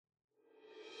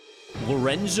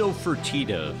Lorenzo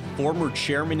Fertitta, former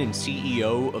chairman and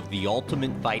CEO of the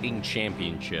Ultimate Fighting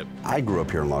Championship. I grew up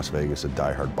here in Las Vegas, a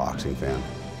diehard boxing fan.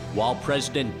 While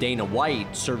President Dana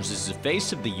White serves as the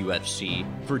face of the UFC,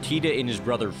 Fertitta and his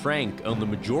brother Frank own the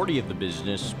majority of the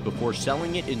business before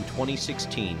selling it in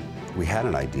 2016. We had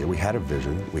an idea, we had a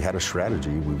vision, we had a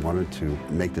strategy. We wanted to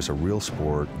make this a real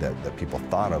sport that people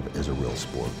thought of as a real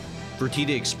sport.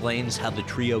 Fertitta explains how the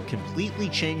trio completely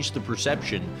changed the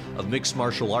perception of mixed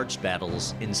martial arts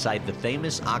battles inside the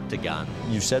famous Octagon.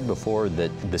 You said before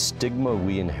that the stigma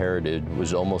we inherited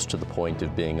was almost to the point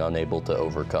of being unable to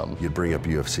overcome. You'd bring up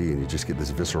UFC and you just get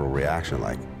this visceral reaction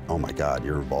like, oh my God,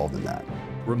 you're involved in that.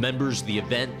 Remembers the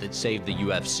event that saved the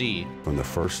UFC. From the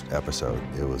first episode,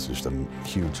 it was just a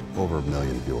huge, over 1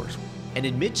 million viewers. And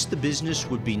admits the business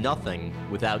would be nothing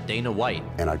without Dana White.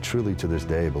 And I truly, to this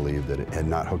day, believe that it had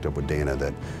not hooked up with Dana,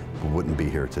 that we wouldn't be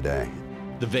here today.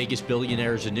 The Vegas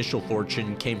billionaire's initial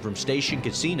fortune came from Station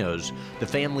Casinos, the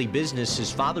family business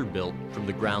his father built from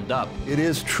the ground up. It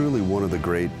is truly one of the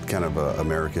great kind of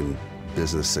American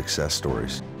business success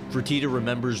stories. Fertitta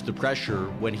remembers the pressure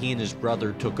when he and his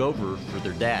brother took over for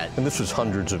their dad. And this was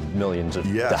hundreds of millions of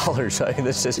dollars. I mean,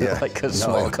 this isn't like a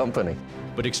small company.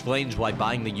 But explains why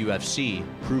buying the UFC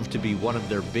proved to be one of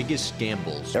their biggest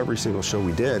gambles. Every single show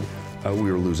we did,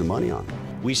 we were losing money on.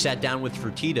 We sat down with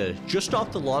Fertitta just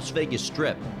off the Las Vegas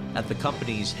Strip at the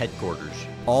company's headquarters.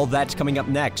 All that's coming up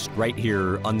next, right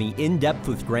here on the In Depth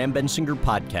with Graham Bensinger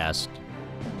podcast.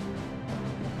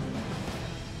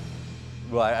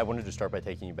 Well, I wanted to start by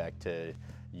taking you back to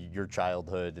your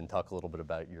childhood and talk a little bit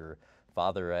about your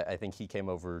father. I think he came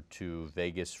over to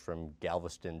Vegas from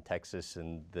Galveston, Texas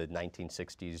in the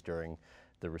 1960s during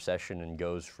the recession and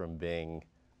goes from being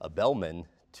a bellman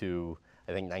to,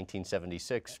 I think,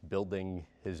 1976, building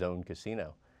his own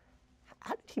casino.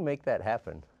 How did he make that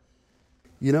happen?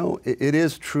 You know, it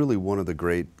is truly one of the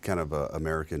great kind of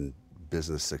American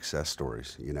business success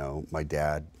stories. You know, my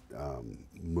dad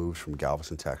moves from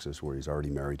Galveston, Texas, where he's already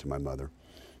married to my mother,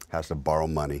 has to borrow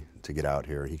money to get out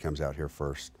here. He comes out here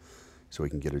first so he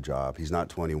can get a job. He's not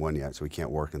 21 yet, so he can't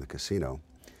work in the casino.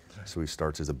 So he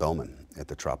starts as a bellman at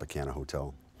the Tropicana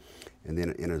Hotel. And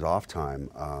then in his off time,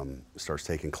 starts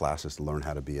taking classes to learn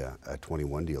how to be a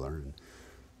 21 dealer, and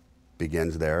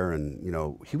begins there. And, you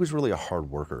know, he was really a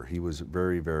hard worker. He was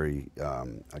very, very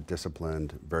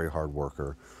disciplined, very hard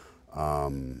worker.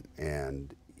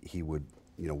 And he would,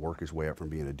 you know, work his way up from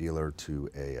being a dealer to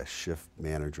a shift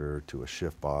manager, to a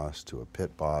shift boss, to a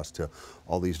pit boss, to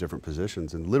all these different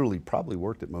positions, and literally probably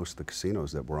worked at most of the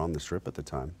casinos that were on the Strip at the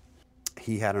time.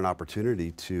 He had an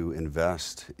opportunity to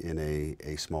invest in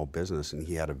a small business, and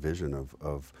he had a vision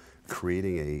of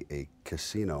creating a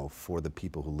casino for the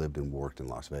people who lived and worked in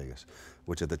Las Vegas,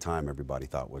 which at the time everybody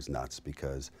thought was nuts,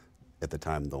 because at the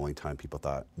time the only time people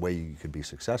thought way you could be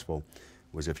successful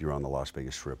was if you're on the Las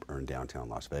Vegas Strip or in downtown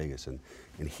Las Vegas. And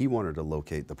he wanted to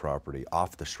locate the property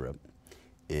off the Strip,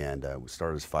 and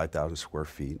started as 5,000 square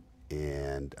feet,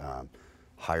 and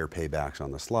higher paybacks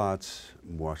on the slots,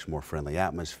 much more friendly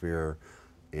atmosphere,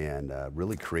 and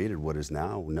really created what is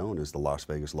now known as the Las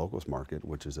Vegas Locals Market,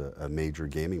 which is a major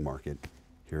gaming market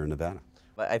here in Nevada.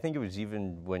 I think it was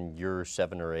even when you're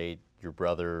 7 or 8, your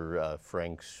brother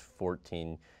Frank's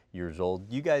 14 years old,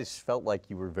 you guys felt like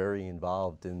you were very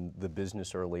involved in the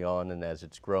business early on, and as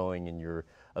it's growing and your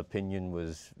opinion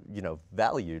was, you know,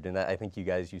 valued. And I think you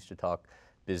guys used to talk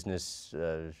business,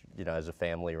 you know, as a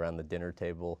family around the dinner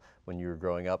table when you were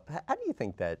growing up. How do you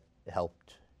think that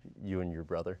helped you and your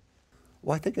brother?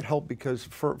 Well, I think it helped because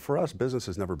for us, business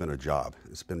has never been a job.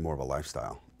 It's been more of a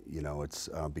lifestyle. You know, it's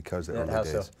because the early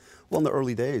days. So? Well, in the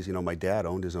early days, you know, my dad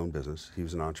owned his own business. He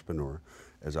was an entrepreneur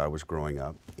as I was growing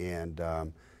up, and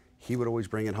he would always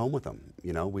bring it home with him.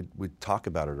 You know, we'd talk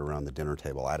about it around the dinner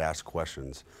table. I'd ask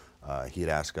questions. He'd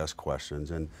ask us questions,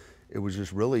 and it was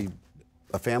just really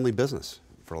a family business,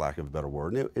 for lack of a better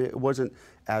word. And it wasn't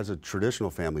as a traditional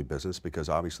family business, because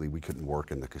obviously we couldn't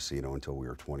work in the casino until we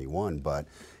were 21. But,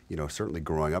 you know, certainly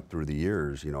growing up through the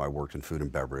years, you know, I worked in food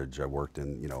and beverage. I worked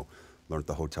in, you know, learned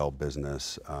the hotel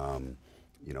business.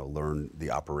 You know, learned the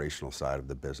operational side of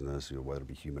the business, you know, whether it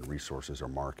be human resources or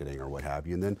marketing or what have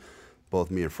you. And then both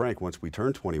me and Frank, once we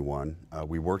turned 21,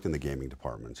 we worked in the gaming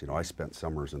departments. You know, I spent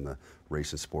summers in the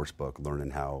race and sports book,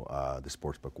 learning how the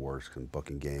sports book works, and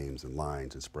booking games and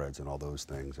lines and spreads and all those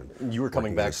things. And you were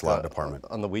coming back slot department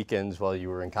on the weekends while you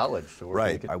were in college. So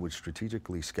right. I would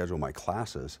strategically schedule my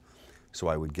classes, so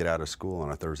I would get out of school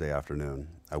on a Thursday afternoon.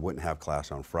 I wouldn't have class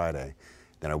on Friday.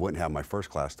 Then I wouldn't have my first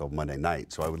class till Monday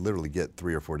night. So I would literally get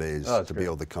 3 or 4 days to be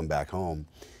able to come back home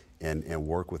and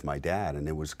work with my dad. And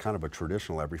it was kind of a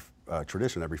tradition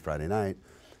every Friday night.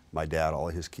 my dad, all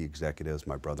of his key executives,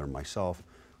 my brother and myself,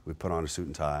 we'd put on a suit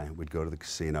and tie, we'd go to the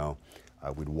casino,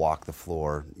 we'd walk the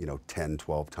floor, 10,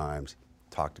 12 times,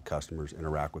 talk to customers,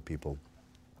 interact with people.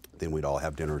 Then we'd all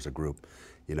have dinner as a group,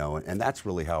 and that's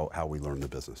really how we learned the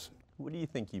business. What do you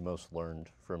think you most learned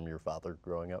from your father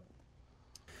growing up?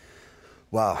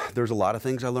 Wow, there's a lot of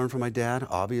things I learned from my dad,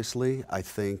 obviously. I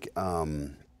think,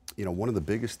 one of the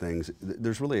biggest things,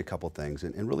 there's really a couple things,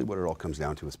 and really what it all comes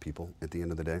down to is people at the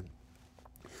end of the day.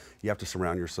 You have to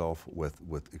surround yourself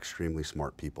with extremely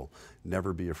smart people.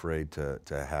 Never be afraid to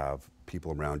have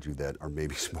people around you that are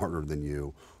maybe smarter than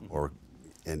you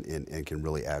and can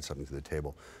really add something to the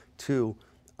table. Two,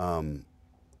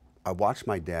 I watched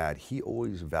my dad, he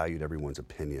always valued everyone's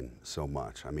opinion so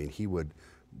much. I mean, he would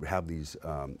have these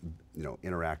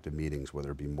interactive meetings,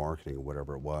 whether it be marketing or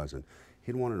whatever it was, and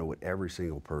he'd want to know what every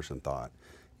single person thought.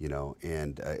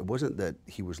 And it wasn't that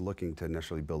he was looking to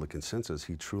necessarily build a consensus.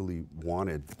 He truly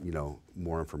wanted,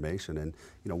 more information. And,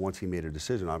 once he made a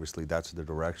decision, obviously that's the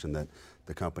direction that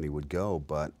the company would go.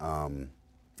 But,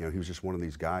 he was just one of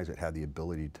these guys that had the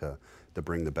ability to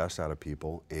bring the best out of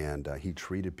people. And he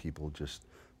treated people just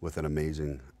with an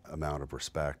amazing amount of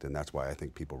respect. And that's why I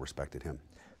think people respected him.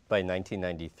 By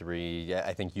 1993,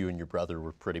 I think you and your brother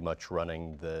were pretty much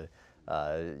running the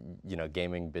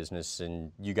gaming business,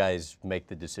 and you guys make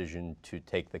the decision to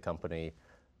take the company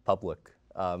public.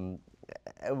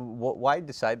 Why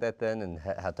decide that then, and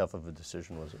how tough of a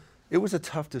decision was it? It was a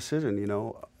tough decision,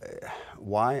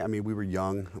 Why? I mean, we were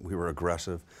young, we were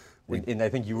aggressive. And I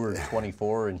think you were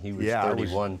 24 and he was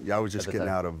 31. I was just getting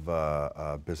out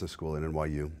of business school in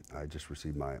NYU. I just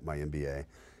received my MBA.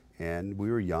 And we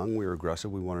were young, we were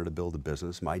aggressive, we wanted to build a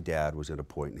business. My dad was at a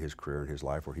point in his career, in his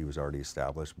life, where he was already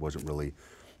established, wasn't really,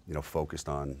 focused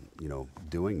on,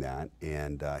 doing that,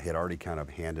 and had already kind of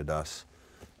handed us,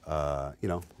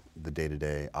 the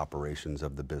day-to-day operations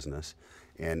of the business.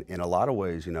 And in a lot of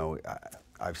ways,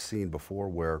 I've seen before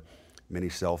where many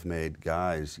self-made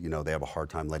guys, they have a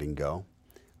hard time letting go,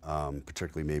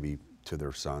 particularly maybe to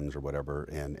their sons or whatever,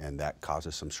 and that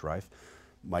causes some strife.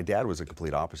 My dad was the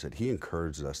complete opposite. He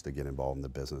encouraged us to get involved in the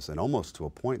business, and almost to a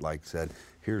point like said,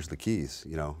 here's the keys,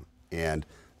 and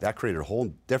that created a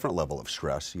whole different level of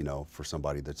stress, for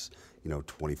somebody that's,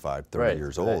 25, 30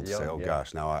 years old, to say, oh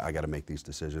gosh, now I got to make these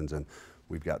decisions, and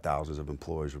we've got thousands of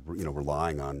employees,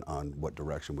 relying on what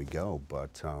direction we go.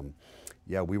 But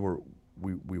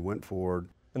we went forward.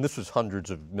 And this was hundreds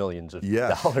of millions of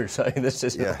dollars. I mean, this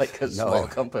isn't like a small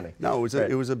company. No,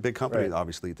 it was a big company,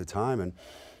 obviously, at the time. And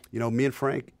me and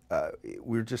Frank,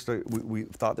 we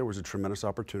thought there was a tremendous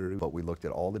opportunity, but we looked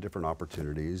at all the different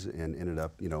opportunities and ended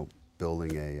up,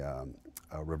 building a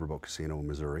riverboat casino in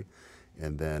Missouri.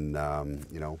 And then,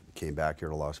 came back here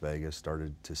to Las Vegas,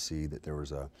 started to see that there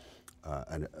was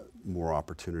more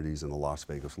opportunities in the Las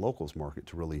Vegas locals market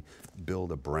to really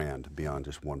build a brand beyond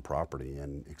just one property,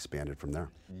 and expanded from there.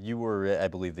 You were, I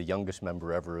believe, the youngest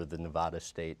member ever of the Nevada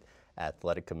State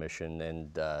Athletic Commission,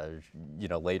 and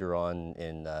later on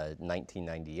in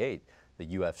 1998, the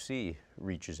UFC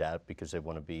reaches out because they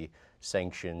want to be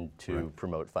sanctioned to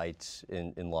promote fights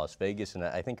in Las Vegas, and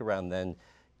I think around then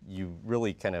you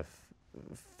really kind of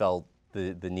felt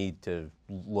the need to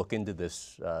look into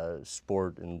this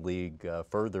sport and league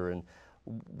further. And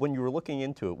when you were looking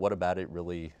into it, what about it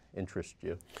really interested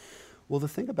you? Well, the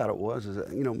thing about it was, is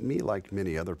that, me, like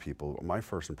many other people, my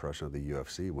first impression of the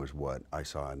UFC was what I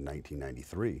saw in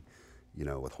 1993,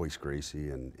 with Royce Gracie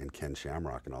and Ken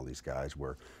Shamrock and all these guys,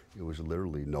 where it was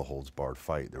literally no holds barred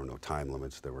fight. There were no time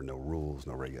limits, there were no rules,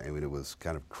 no regulation. I mean, it was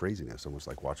kind of craziness, almost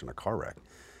like watching a car wreck.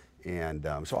 And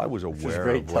so I was aware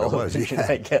of what it was.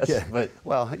 I guess. But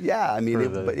I mean,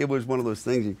 it was one of those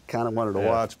things you kind of wanted to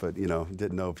watch, but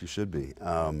didn't know if you should be.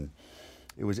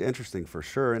 It was interesting for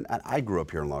sure, and I grew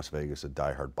up here in Las Vegas, a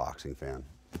diehard boxing fan.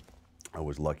 I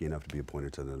was lucky enough to be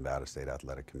appointed to the Nevada State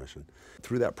Athletic Commission.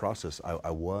 Through that process, I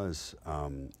was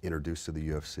introduced to the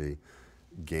UFC,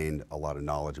 gained a lot of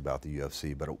knowledge about the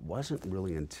UFC, but it wasn't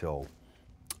really until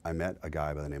I met a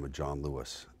guy by the name of John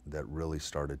Lewis that really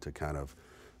started to kind of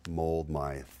mold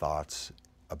my thoughts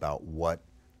about what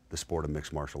the sport of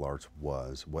mixed martial arts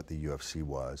was, what the UFC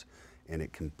was, and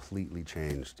it completely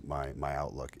changed my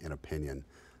outlook and opinion.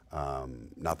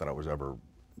 Not that I was ever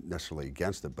necessarily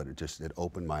against it, but it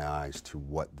opened my eyes to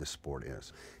what the sport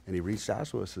is. And he reached out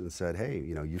to us and said, hey,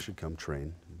 you should come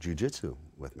train jiu-jitsu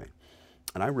with me.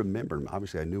 And I remember,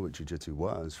 obviously I knew what jiu-jitsu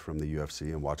was from the UFC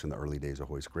and watching the early days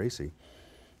of Royce Gracie.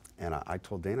 And I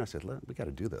told Dana, I said, we got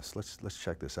to do this. Let's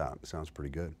check this out. It sounds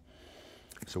pretty good.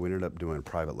 So we ended up doing a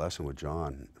private lesson with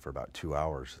John for about 2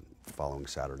 hours the following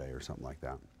Saturday or something like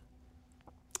that.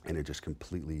 And it just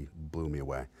completely blew me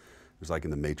away. was like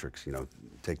in the Matrix, you know,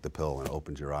 take the pill and it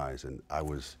opens your eyes. And I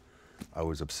was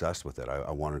obsessed with it.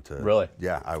 I wanted to. Really?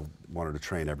 Yeah, I wanted to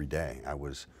train every day. I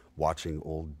was watching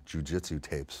old jiu-jitsu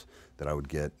tapes that I would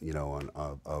get, you know,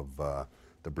 of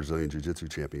the Brazilian Jiu-Jitsu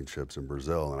Championships in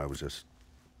Brazil, and I was just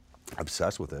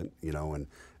obsessed with it, you know,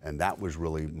 and that was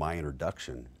really my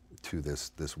introduction to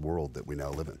this world that we now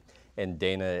live in. And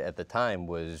Dana, at the time,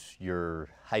 was your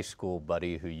high school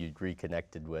buddy who you'd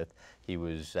reconnected with. He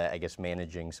was, I guess,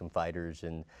 managing some fighters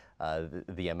in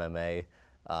the MMA.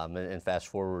 And fast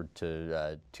forward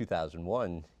to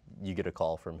 2001, you get a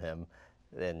call from him,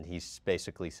 and he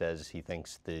basically says he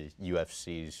thinks the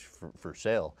UFC's for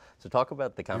sale. So talk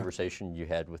about the conversation you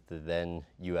had with the then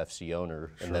UFC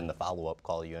owner, and then the follow-up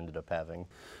call you ended up having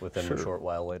with him a short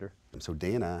while later. So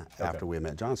Dana, after we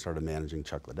met John, started managing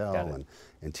Chuck Liddell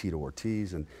and Tito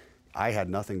Ortiz, and I had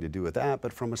nothing to do with that,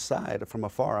 but from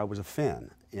afar, I was a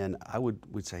fan. And I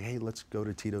would say, hey, let's go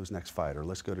to Tito's next fight, or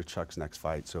let's go to Chuck's next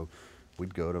fight. So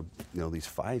we'd go to, you know, these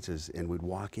fights, and we'd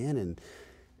walk in, and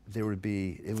there would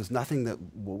be, it was nothing that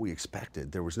what we expected.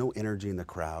 There was no energy in the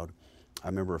crowd. I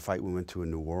remember a fight we went to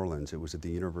in New Orleans. It was at the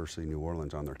University of New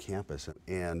Orleans on their campus.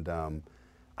 And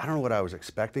I don't know what I was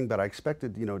expecting, but I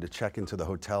expected, you know, to check into the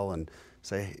hotel and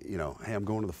say, you know, hey, I'm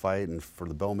going to the fight, and for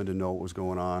the bellman to know what was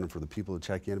going on, and for the people to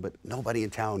check in. But nobody in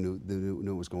town knew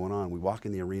what was going on. We walk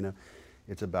in the arena.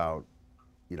 It's about,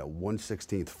 you know,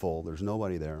 1/16 full. There's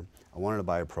nobody there. I wanted to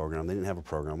buy a program. They didn't have a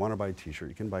program. I wanted to buy a T-shirt.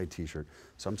 You can buy a T-shirt.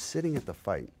 So I'm sitting at the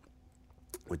fight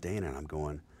with Dana, and I'm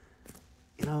going,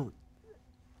 you know,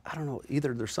 I don't know.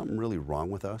 Either there's something really wrong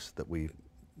with us that we,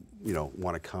 you know,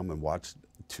 want to come and watch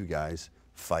two guys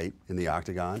fight in the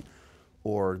octagon,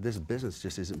 or this business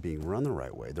just isn't being run the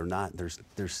right way. They're not.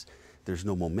 There's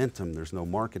no momentum. There's no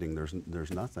marketing.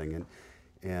 There's nothing.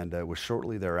 And it was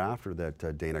shortly thereafter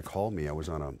that Dana called me. I was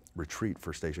on a retreat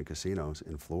for Station Casinos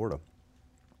in Florida,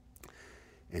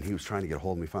 and he was trying to get a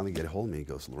hold of me. Finally, get a hold of me. He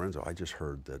goes, Lorenzo, I just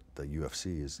heard that the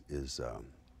UFC is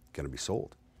going to be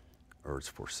sold, or it's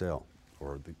for sale,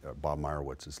 or Bob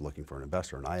Meyerowitz is looking for an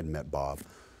investor. And I had met Bob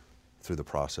through the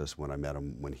process when I met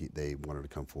him when they wanted to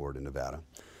come forward in Nevada.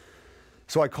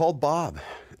 So I called Bob,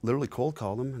 literally cold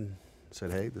called him, and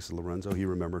said, hey, this is Lorenzo. He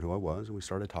remembered who I was, and we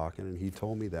started talking, and he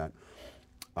told me that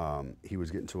he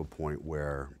was getting to a point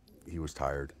where he was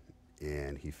tired,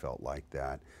 and he felt like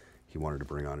that he wanted to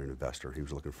bring on an investor. He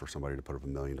was looking for somebody to put up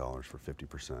 $1 million for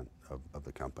 50% of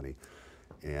the company.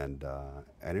 And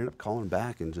I ended up calling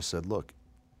back and just said, look,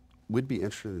 we'd be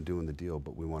interested in doing the deal,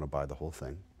 but we want to buy the whole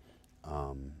thing.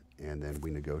 And then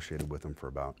we negotiated with him for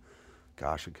about,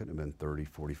 gosh, it couldn't have been 30,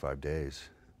 45 days.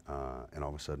 And all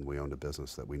of a sudden we owned a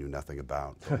business that we knew nothing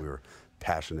about, but we were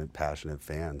passionate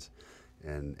fans,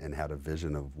 and had a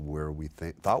vision of where we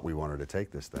thought we wanted to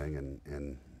take this thing,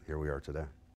 and here we are today.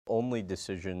 Only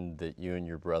decision that you and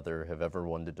your brother have ever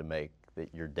wanted to make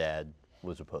that your dad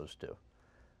was opposed to.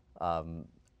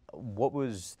 What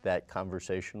was that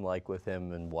conversation like with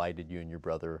him, and why did you and your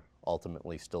brother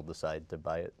ultimately still decide to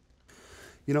buy it?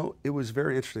 You know, it was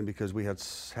very interesting because we have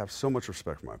so much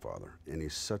respect for my father, and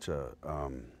he's such a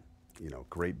you know,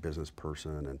 great business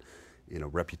person, and you know,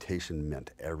 reputation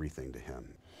meant everything to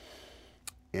him.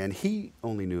 And he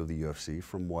only knew of the UFC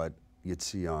from what you'd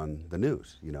see on the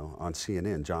news, you know, on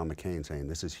CNN, John McCain saying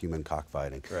this is human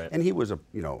cockfighting. Right. And he was a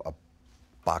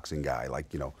boxing guy,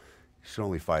 like, you know, you should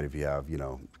only fight if you have, you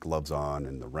know, gloves on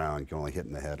and the round, you can only hit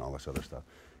in the head and all this other stuff,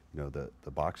 you know,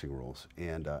 the boxing rules.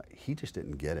 And he just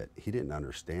didn't get it. He didn't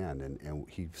understand. And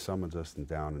he summons us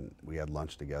down, and we had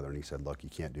lunch together, and he said, look, you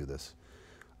can't do this.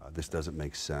 This doesn't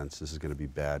make sense. This is going to be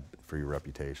bad for your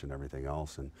reputation and everything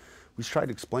else. And we tried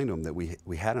to explain to him that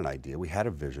we had an idea, we had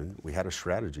a vision, we had a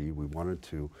strategy. We wanted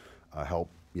to help,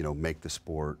 you know, make this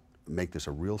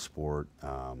a real sport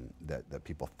that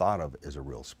people thought of as a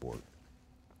real sport.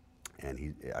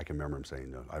 And I can remember him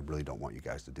saying, no, I really don't want you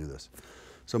guys to do this.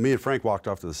 So me and Frank walked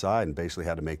off to the side and basically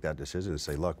had to make that decision and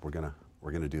say, look, we're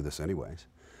gonna do this anyways.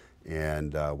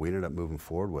 And we ended up moving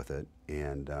forward with it.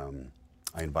 And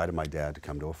I invited my dad to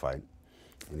come to a fight,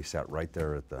 and he sat right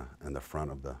there in the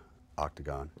front of the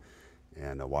octagon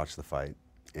and watched the fight.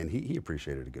 And he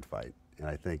appreciated a good fight. And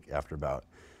I think after about,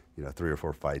 you know, 3 or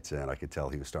 4 fights in, I could tell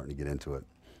he was starting to get into it.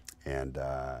 And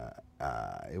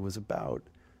it was about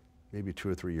maybe 2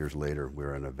 or 3 years later, we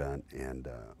were at an event, and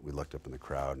we looked up in the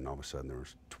crowd, and all of a sudden there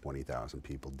was 20,000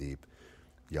 people deep,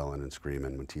 yelling and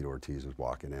screaming when Tito Ortiz was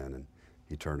walking in. And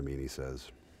he turned to me and he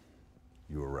says,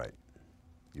 you were right.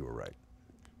 You were right.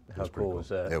 How cool was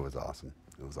that? It was awesome.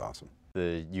 It was awesome.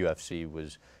 The UFC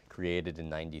was created in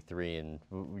 '93, and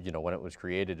you know, when it was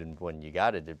created and when you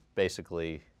got it, it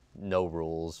basically no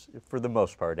rules. For the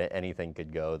most part, anything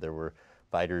could go. There were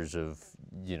fighters of,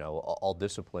 you know, all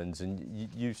disciplines. And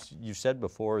you said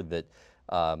before that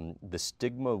the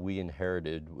stigma we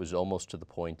inherited was almost to the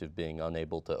point of being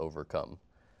unable to overcome.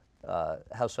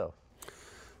 How so?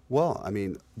 Well, I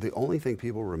mean, the only thing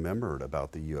people remembered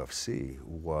about the UFC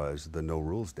was the no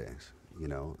rules days. You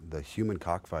know, the human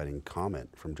cockfighting comment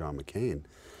from John McCain.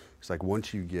 It's like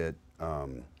once you get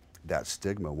that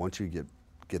stigma, once you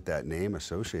get that name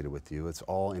associated with you, it's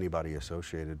all anybody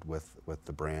associated with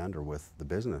the brand or with the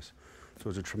business. So it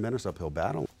was a tremendous uphill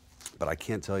battle. But I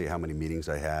can't tell you how many meetings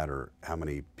I had or how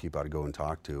many people I'd go and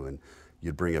talk to, and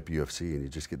you'd bring up UFC and you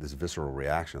just get this visceral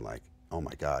reaction like, oh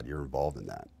my God, you're involved in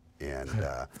that. And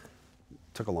it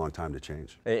took a long time to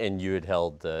change. And you had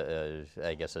held,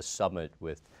 I guess, a summit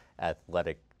with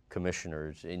athletic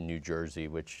commissioners in New Jersey,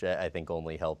 which I think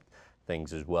only helped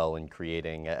things as well in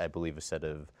creating, I believe, a set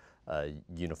of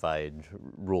unified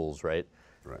rules, right?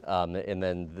 Right. And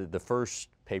then the first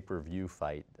pay-per-view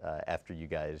fight after you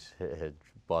guys had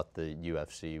bought the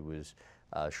UFC was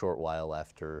a short while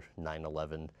after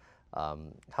 9/11.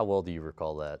 How well do you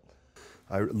recall that?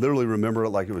 I literally remember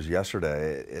it like it was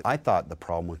yesterday. I thought the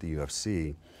problem with the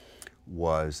UFC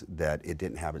was that it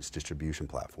didn't have its distribution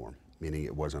platform, meaning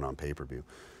it wasn't on pay-per-view.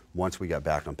 Once we got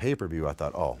back on pay-per-view, I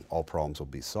thought, oh, all problems will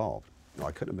be solved. No,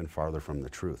 I couldn't have been farther from the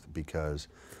truth, because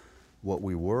what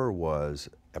we were was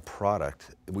a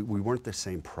product. We weren't the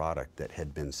same product that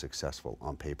had been successful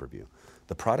on pay-per-view.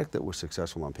 The product that was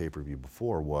successful on pay-per-view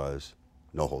before was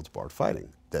no holds barred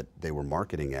fighting, that they were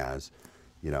marketing as,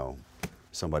 you know,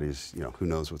 somebody's, you know, who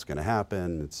knows what's going to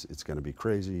happen, it's going to be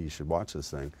crazy, you should watch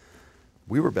this thing.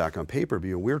 We were back on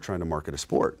pay-per-view and we were trying to market a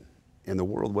sport, and the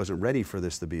world wasn't ready for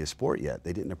this to be a sport yet.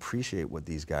 They didn't appreciate what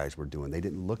these guys were doing. They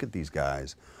didn't look at these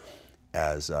guys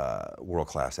as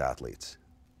world-class athletes.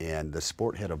 And the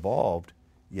sport had evolved,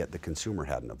 yet the consumer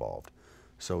hadn't evolved.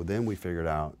 So then we figured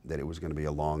out that it was going to be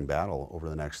a long battle over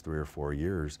the next 3 or 4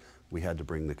 years. We had to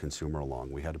bring the consumer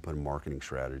along. We had to put in marketing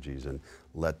strategies and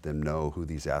let them know who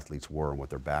these athletes were and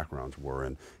what their backgrounds were,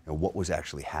 and what was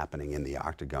actually happening in the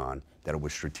octagon, that it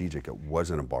was strategic. It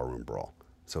wasn't a barroom brawl.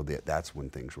 So that's when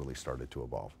things really started to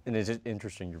evolve. And it's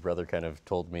interesting, your brother kind of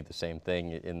told me the same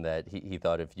thing, in that he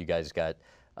thought if you guys got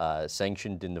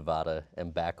sanctioned in Nevada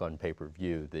and back on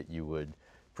pay-per-view, that you would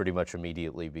pretty much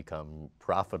immediately become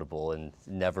profitable, and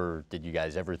never did you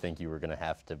guys ever think you were going to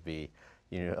have to be,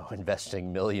 you know,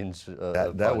 investing millions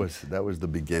of that was the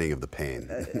beginning of the pain.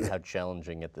 How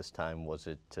challenging at this time was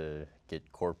it to get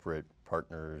corporate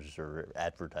partners or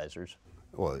advertisers?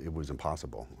 Well, it was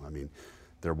impossible. I mean,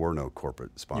 there were no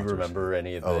corporate sponsors. You remember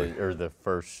any of the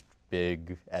first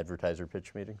big advertiser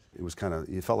pitch meetings? It was kind of,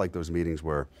 it felt like those meetings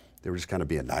where they were just kind of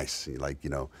being nice, like, you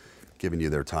know, giving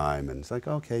you their time, and it's like,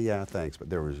 okay, yeah, thanks, but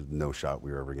there was no shot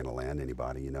we were ever going to land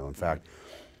anybody, you know. In fact,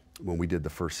 when we did the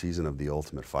first season of The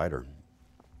Ultimate Fighter,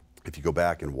 if you go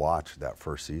back and watch that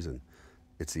first season,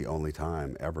 it's the only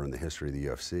time ever in the history of the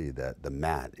UFC that the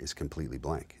mat is completely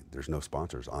blank. There's no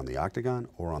sponsors on the octagon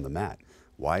or on the mat.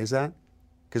 Why is that?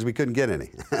 Because we couldn't get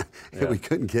any. Yeah. We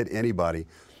couldn't get anybody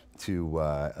to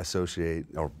associate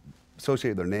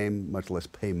their name, much less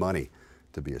pay money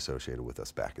to be associated with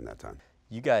us back in that time.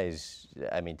 You guys,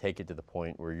 I mean, take it to the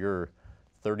point where you're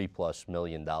 $30+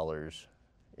 million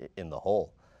in the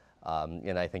hole.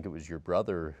 And I think it was your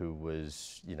brother who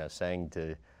was, you know, saying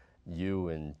to you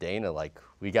and Dana, like,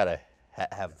 we got to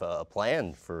have a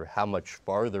plan for how much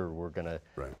farther we're going to,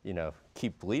 right, you know,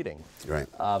 keep bleeding. Right.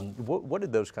 What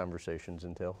did those conversations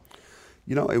entail?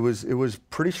 You know, it was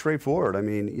pretty straightforward. I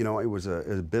mean, you know, it was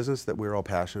a business that we were all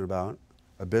passionate about,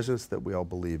 a business that we all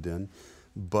believed in,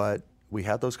 but we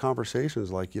had those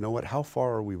conversations like, you know what, how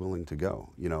far are we willing to go?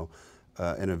 You know,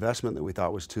 an investment that we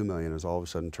thought was $2 million has all of a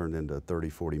sudden turned into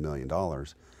 $30, $40 million,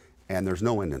 and there's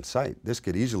no end in sight. This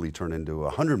could easily turn into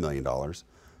 $100 million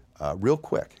real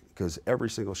quick, because every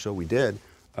single show we did,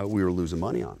 we were losing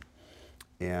money on.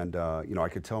 And, you know, I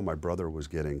could tell my brother was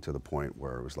getting to the point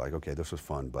where it was like, okay, this was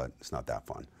fun, but it's not that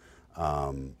fun.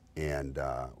 And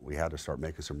we had to start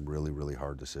making some really, really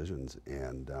hard decisions.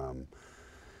 And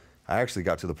I actually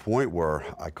got to the point where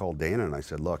I called Dana and I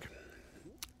said, look,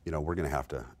 you know, we're going to have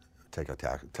to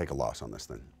take a loss on this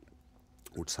thing.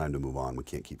 It's time to move on. We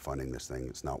can't keep funding this thing.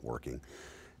 It's not working.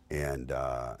 And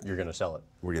you're going to sell it.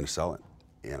 We're going to sell it.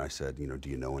 And I said, you know, do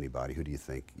you know anybody? Who do you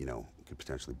think, you know, could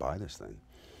potentially buy this thing?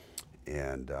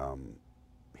 And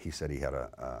he said he had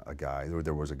a guy.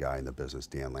 There was a guy in the business,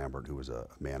 Dan Lambert, who was a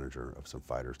manager of some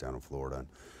fighters down in Florida. And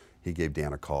he gave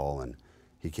Dan a call, and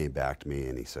he came back to me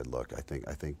and he said, look, I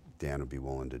think Dan would be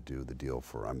willing to do the deal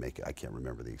for, I can't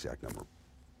remember the exact number,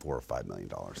 $4 or $5 million,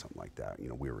 something like that. You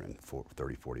know, we were in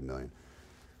 30, 40 million.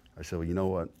 I said, well, you know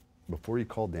what? Before you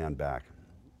call Dan back,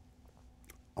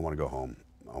 I want to go home.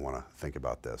 I want to think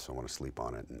about this. I want to sleep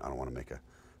on it, and I don't want to make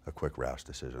a quick rash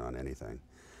decision on anything.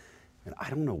 And I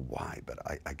don't know why, but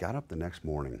I got up the next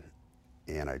morning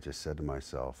and I just said to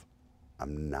myself,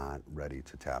 I'm not ready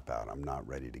to tap out. I'm not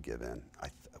ready to give in.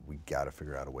 We got to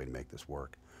figure out a way to make this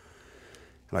work.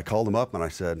 And I called him up and I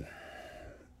said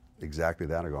exactly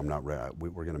that. I go, I'm not ready. We're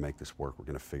going to make this work. We're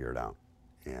going to figure it out.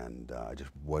 And I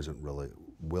just wasn't really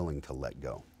willing to let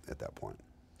go at that point.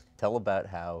 Tell about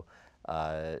how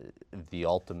the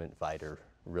Ultimate Fighter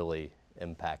really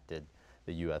impacted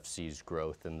the UFC's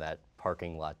growth and that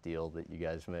parking lot deal that you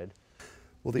guys made.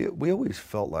 Well, we always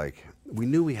felt like, we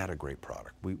knew we had a great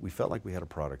product. We felt like we had a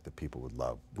product that people would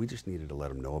love. We just needed to let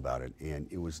them know about it. And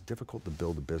it was difficult to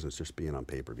build a business just being on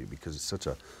pay-per-view because it's such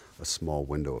a small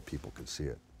window of people can see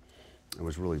it. It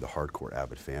was really the hardcore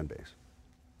avid fan base.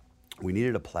 We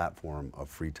needed a platform of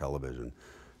free television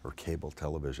or cable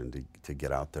television to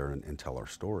get out there and tell our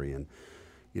story. And,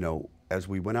 you know, as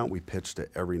we went out, we pitched to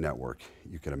every network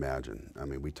you can imagine. I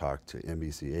mean, we talked to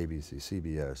NBC, ABC,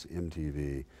 CBS,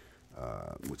 MTV,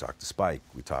 we talked to Spike,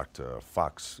 we talked to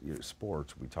Fox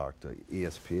Sports, we talked to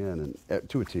ESPN, and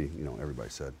to a T, you know, everybody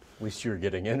said. At least you're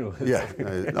getting in with it.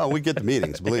 Yeah, no, we get the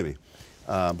meetings, believe me.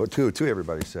 But to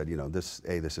everybody said, you know, this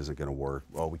isn't going to work.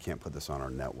 Well, we can't put this on our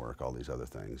network, all these other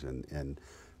things. And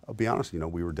I'll be honest, you know,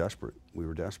 we were desperate. We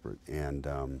were desperate. And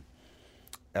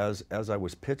as I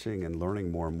was pitching and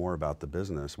learning more and more about the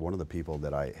business, one of the people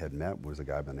that I had met was a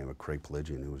guy by the name of Craig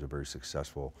Piligian, who was a very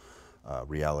successful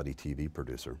reality TV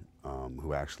producer,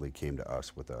 who actually came to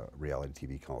us with a reality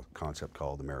TV concept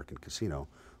called American Casino,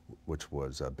 which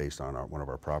was based on one of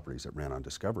our properties that ran on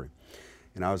Discovery.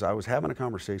 And as I was having a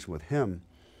conversation with him,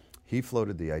 he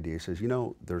floated the idea. He says, you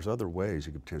know, there's other ways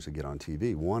you could potentially get on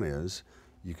TV. One is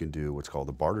you can do what's called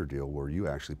a barter deal, where you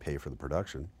actually pay for the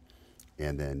production,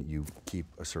 and then you keep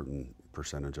a certain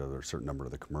percentage of, or a certain number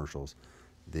of the commercials.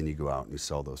 Then you go out and you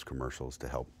sell those commercials to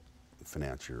help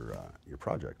finance your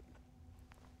project.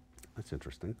 That's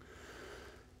interesting.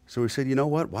 So we said, you know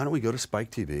what, why don't we go to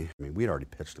Spike TV? I mean, we'd already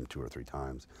pitched them 2 or 3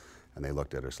 times, and they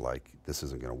looked at us like, this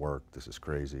isn't going to work, this is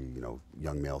crazy, you know,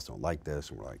 young males don't like this.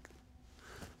 And we're like,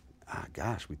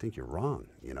 gosh, we think you're wrong,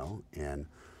 you know? And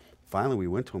finally we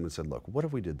went to him and said, look, what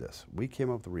if we did this? We came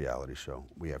up with a reality show.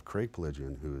 We have Craig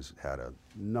Piligian, who's had a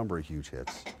number of huge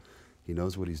hits. He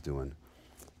knows what he's doing.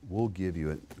 We'll give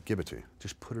it to you.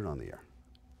 Just put it on the air.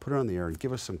 Put it on the air and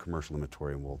give us some commercial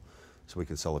inventory, and so we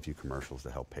can sell a few commercials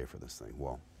to help pay for this thing.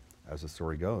 Well, as the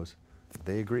story goes,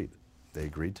 they agreed. They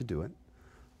agreed to do it.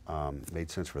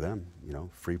 Made sense for them, you know,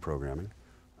 free programming.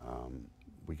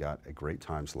 We got a great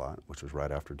time slot, which was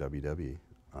right after WWE,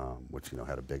 which, you know,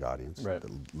 had a big audience that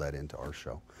led into our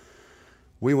show.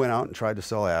 We went out and tried to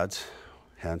sell ads.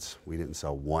 Hence, we didn't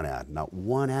sell one ad. Not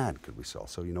one ad could we sell.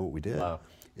 So you know what we did? Wow.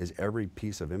 Is every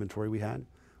piece of inventory we had,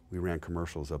 we ran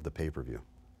commercials of the pay-per-view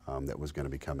that was going to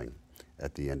be coming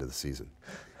at the end of the season.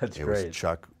 That's great. It was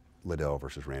Chuck Liddell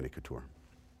versus Randy Couture.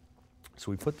 So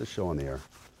we put the show on the air,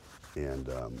 and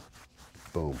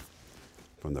boom,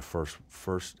 from the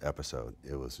first episode,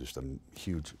 it was just a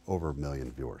huge, over 1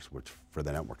 million viewers, which for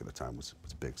the network at the time was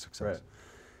a big success. Right.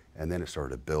 And then it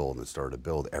started to build and started to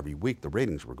build. Every week the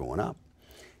ratings were going up.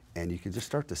 And you could just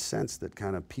start to sense that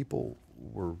kind of people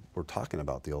were talking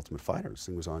about The Ultimate Fighter. This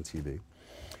thing was on TV.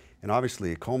 And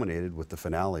obviously it culminated with the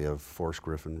finale of Forrest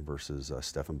Griffin versus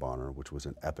Stephan Bonnar, which was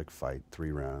an epic fight,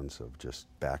 3 rounds of just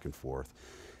back and forth.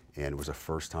 And it was the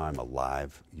first time a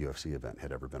live UFC event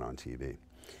had ever been on TV.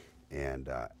 And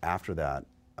after that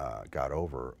got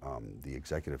over, the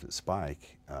executive at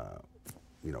Spike,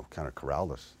 you know, kind of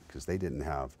corralled us, because they didn't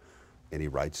have any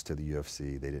rights to the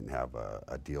UFC. They didn't have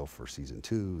a deal for season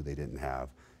 2. They didn't have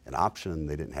an option.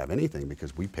 They didn't have anything,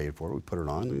 because we paid for it. We put it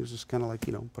on. It was just kind of like,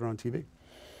 you know, put it on TV.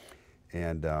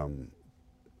 And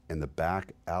in the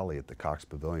back alley at the Cox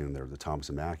Pavilion, there was the Thomas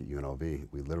and Mack at UNLV.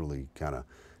 We literally kind of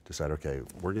decided, okay,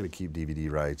 we're going to keep DVD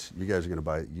rights. You guys are going to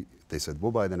buy. They said,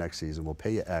 we'll buy the next season. We'll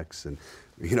pay you X. And,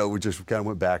 you know, we just kind of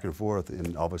went back and forth.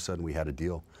 And all of a sudden, we had a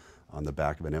deal on the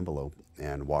back of an envelope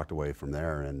and walked away from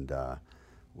there. And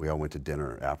we all went to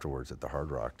dinner afterwards at the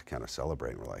Hard Rock to kind of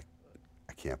celebrate. And we're like,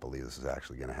 I can't believe this is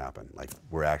actually going to happen. Like,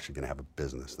 we're actually going to have a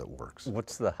business that works.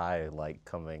 What's the high like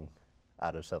coming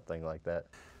out of something like that?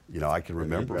 You know, I can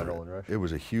remember adrenaline rush? It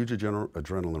was a huge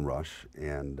adrenaline rush,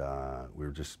 and we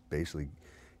were just basically,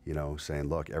 you know, saying,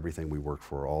 look, everything we worked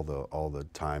for, all the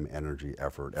time, energy,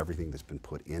 effort, everything that's been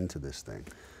put into this thing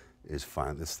is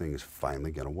fine. This thing is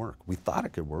finally going to work. We thought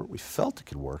it could work. We felt it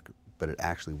could work, but it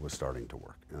actually was starting to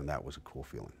work, and that was a cool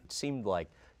feeling. It seemed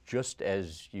like just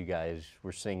as you guys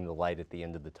were seeing the light at the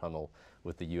end of the tunnel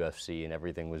with the UFC and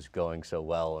everything was going so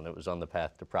well and it was on the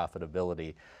path to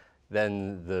profitability,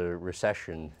 then the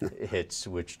recession hits,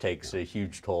 which takes a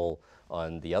huge toll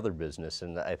on the other business.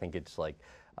 And I think it's like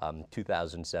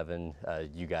 2007,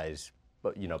 you guys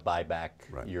buy back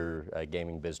your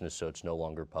gaming business, so it's no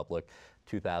longer public.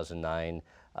 2009,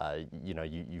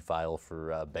 you file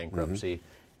for bankruptcy.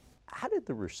 How did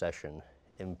the recession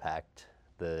impact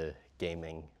the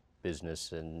gaming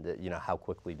business, and how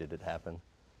quickly did it happen?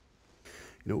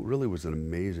 It really was an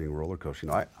amazing roller coaster.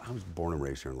 I was born and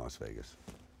raised here in Las Vegas.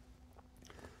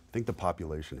 I think the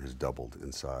population has doubled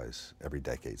in size every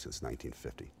decade since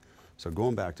 1950. So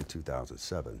going back to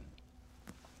 2007,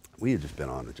 we had just been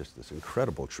on just this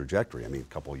incredible trajectory. I mean,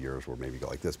 a couple of years where maybe go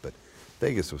like this, but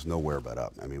Vegas was nowhere but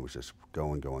up. I mean, it was just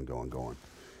going.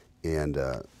 And,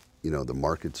 the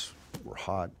markets were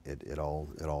hot. It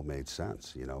all made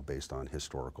sense, based on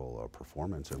historical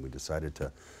performance. And we decided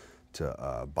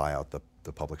to buy out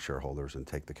the public shareholders and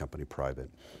take the company private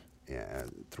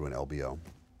through an LBO.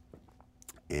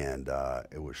 And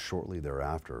it was shortly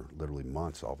thereafter, literally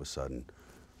months, all of a sudden,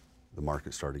 the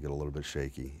market started to get a little bit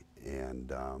shaky. And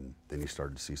then you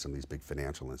started to see some of these big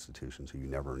financial institutions who you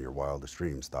never in your wildest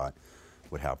dreams thought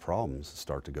would have problems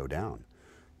start to go down.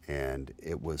 And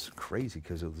it was crazy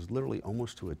because it was literally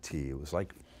almost to a T. It was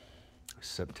like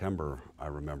September, I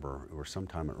remember, or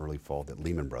sometime in early fall, that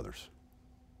Lehman Brothers,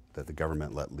 that the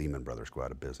government let Lehman Brothers go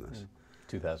out of business.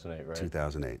 2008, right?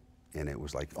 2008. And it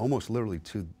was like almost literally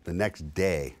to the next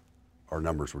day, our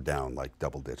numbers were down like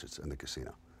double digits in the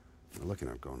casino. We're looking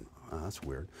at it going, oh, that's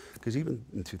weird. Because even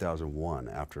in 2001,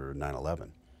 after 9/11,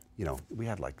 we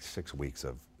had like 6 weeks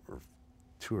of, or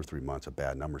 2 or 3 months of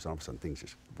bad numbers. And all of a sudden, things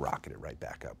just rocketed right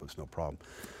back up. It was no problem.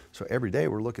 So every day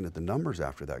we're looking at the numbers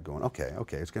after that going, okay,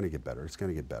 it's going to get better. It's going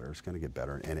to get better. It's going to get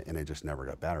better. And it just never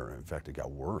got better. In fact, it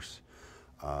got worse.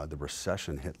 The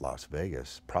recession hit Las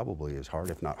Vegas probably as hard,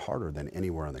 if not harder, than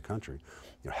anywhere in the country.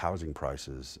 Housing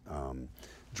prices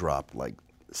dropped like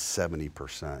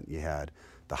 70%. You had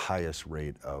the highest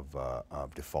rate of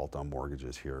default on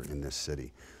mortgages here in this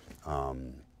city.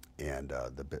 And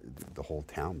the whole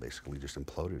town basically just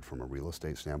imploded from a real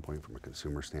estate standpoint, from a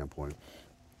consumer standpoint.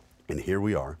 And here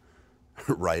we are,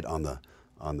 right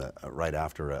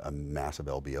after a massive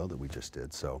LBO that we just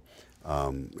did. So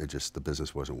the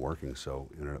business wasn't working, so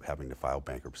we ended up having to file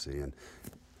bankruptcy. And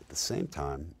at the same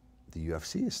time, the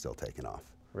UFC is still taking off.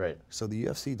 Right. So the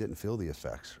UFC didn't feel the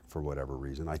effects for whatever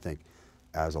reason. I think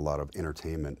as a lot of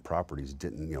entertainment properties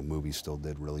didn't, movies still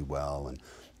did really well, and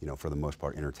for the most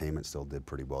part, entertainment still did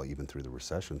pretty well even through the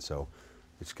recession. So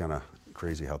it's kind of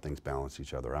crazy how things balance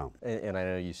each other out. And I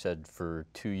know you said for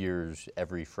 2 years,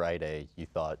 every Friday, you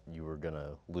thought you were going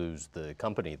to lose the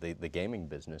company, the gaming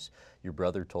business. Your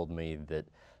brother told me that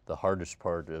the hardest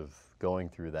part of going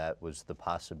through that was the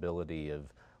possibility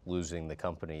of losing the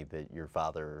company that your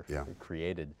father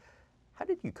created. How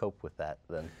did you cope with that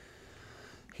then?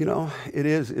 It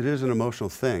is an emotional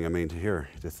thing. I mean, to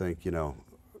think,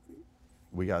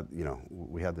 we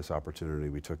had this opportunity.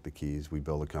 We took the keys. We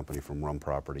built a company from rum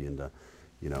property into,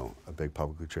 a big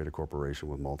publicly traded corporation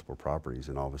with multiple properties.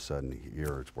 And all of a sudden,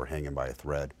 here we're hanging by a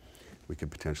thread. We could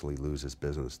potentially lose this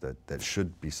business that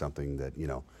should be something that,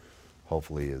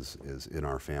 hopefully is in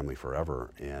our family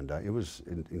forever. And it was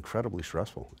incredibly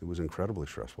stressful. It was incredibly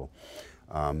stressful.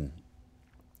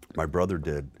 My brother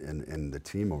did, and the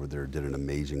team over there did an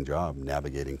amazing job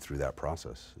navigating through that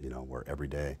process, where every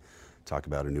day, talk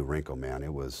about a new wrinkle, man.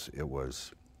 It was,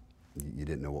 you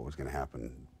didn't know what was going to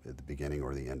happen at the beginning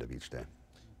or the end of each day.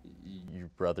 Your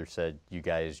brother said you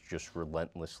guys just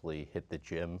relentlessly hit the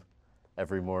gym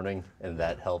every morning, and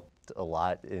that helped a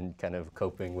lot in kind of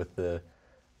coping with the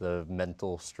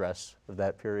mental stress of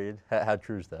that period. How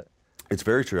true is that? It's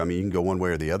very true. I mean, you can go one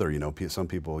way or the other. Some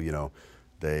people,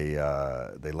 they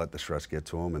let the stress get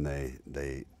to them, and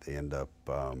they end up,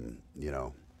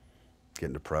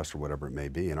 getting depressed or whatever it may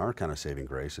be. And our kind of saving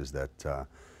grace is that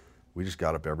we just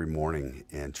got up every morning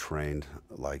and trained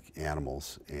like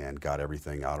animals and got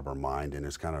everything out of our mind. And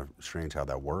it's kind of strange how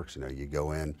that works. You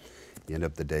go in, you end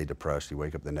up the day depressed, you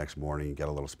wake up the next morning, you get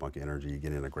a little spunk of energy, you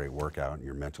get in a great workout, and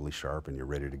you're mentally sharp and you're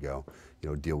ready to go,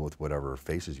 deal with whatever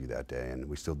faces you that day. And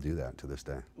we still do that to this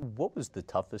day. What was the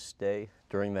toughest day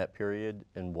during that period,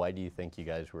 and why do you think you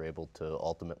guys were able to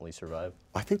ultimately survive?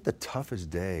 I think the toughest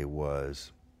day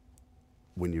was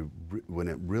when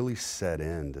it really set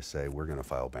in to say we're going to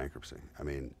file bankruptcy. I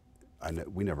mean,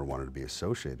 we never wanted to be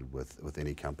associated with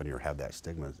any company or have that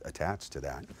stigma attached to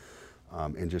that.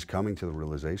 And just coming to the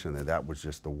realization that was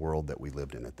just the world that we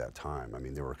lived in at that time. I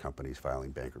mean, there were companies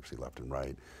filing bankruptcy left and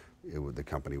right. the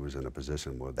company was in a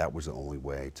position where that was the only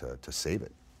way to save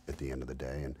it at the end of the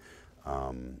day.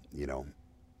 And, you know,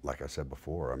 like I said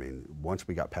before, I mean, once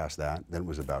we got past that, then it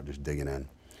was about just digging in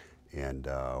and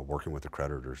working with the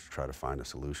creditors to try to find a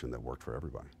solution that worked for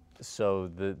everybody. So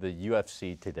the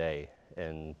UFC today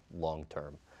and long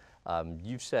term,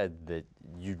 you've said that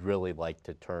you'd really like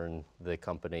to turn the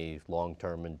company long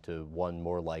term into one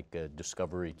more like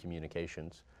Discovery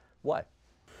Communications. Why?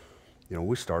 You know, when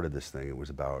we started this thing, it was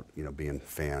about, you know, being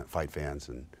fight fans,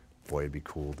 and boy, it'd be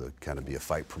cool to kind of be a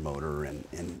fight promoter and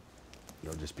you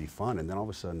know, just be fun. And then all of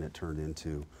a sudden it turned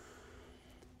into,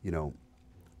 you know,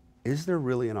 is there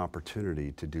really an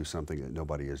opportunity to do something that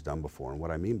nobody has done before? And what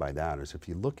I mean by that is, if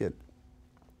you look at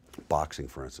boxing,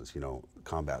 for instance, you know,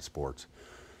 combat sports,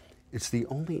 it's the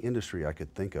only industry I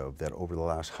could think of that over the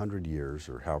last 100 years,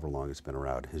 or however long it's been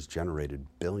around, has generated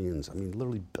billions, I mean,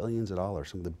 literally billions of dollars,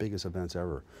 some of the biggest events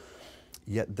ever.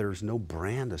 Yet there's no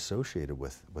brand associated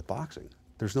with boxing.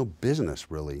 There's no business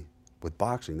really with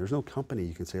boxing. There's no company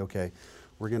you can say, okay,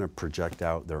 we're going to project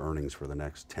out their earnings for the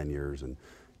next 10 years and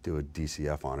do a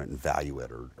DCF on it and value it,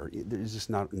 or there's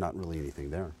just not really anything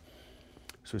there.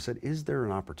 So we said, is there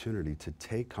an opportunity to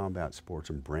take combat sports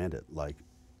and brand it like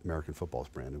American football is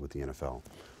branded with the NFL,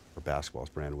 or basketball is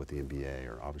branded with the NBA,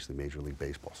 or obviously Major League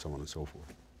Baseball, so on and so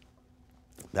forth.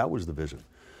 That was the vision.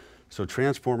 So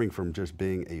transforming from just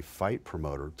being a fight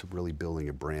promoter to really building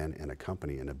a brand and a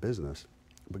company and a business,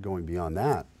 but going beyond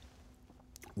that,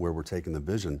 where we're taking the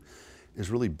vision is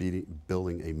really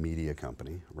building a media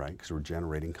company, right? Because we're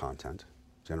generating content,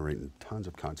 generating tons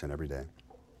of content every day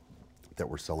that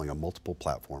we're selling on multiple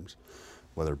platforms,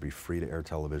 whether it be free-to-air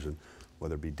television,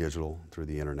 whether it be digital through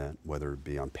the internet, whether it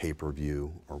be on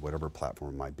pay-per-view or whatever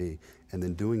platform it might be, and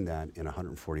then doing that in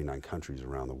 149 countries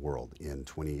around the world in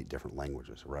 28 different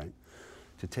languages, right?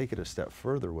 To take it a step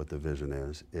further, what the vision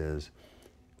is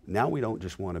now we don't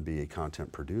just want to be a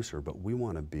content producer, but we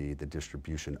want to be the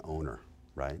distribution owner,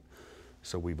 right?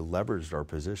 So we've leveraged our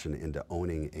position into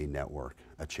owning a network,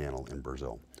 a channel in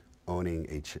Brazil,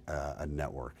 owning a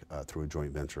network through a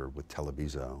joint venture with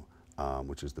Televiso,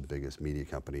 which is the biggest media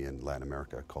company in Latin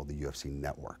America, called the UFC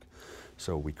Network.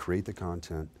 So we create the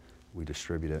content, we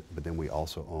distribute it, but then we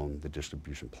also own the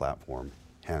distribution platform,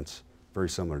 hence very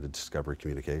similar to Discovery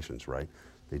Communications, right?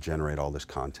 They generate all this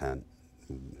content,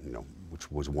 you know,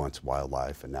 which was once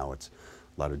wildlife, and now it's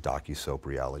a lot of docu-soap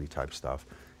reality type stuff,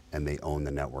 and they own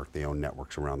the network. They own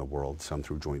networks around the world, some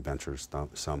through joint ventures,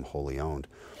 some wholly owned.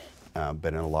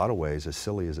 But in a lot of ways, as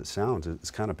silly as it sounds,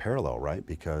 it's kind of parallel, right?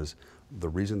 Because the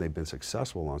reason they've been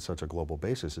successful on such a global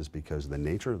basis is because the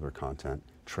nature of their content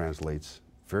translates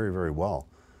very, very well.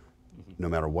 No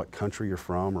matter what country you're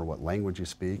from or what language you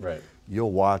speak, right.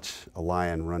 You'll watch a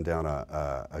lion run down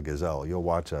a gazelle. You'll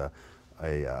watch a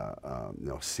you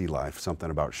know, sea life, something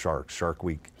about sharks, Shark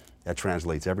Week. That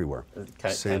translates everywhere.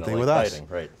 Same thing like with fighting, us.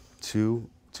 Right. Two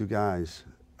guys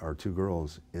or two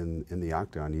girls in the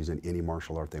octagon using any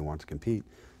martial art they want to compete.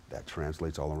 That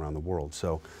translates all around the world.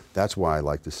 So that's why I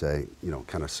like to say, you know,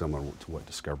 kind of similar to what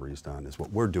Discovery has done, is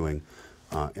what we're doing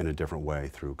in a different way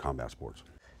through combat sports.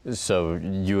 So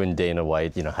you and Dana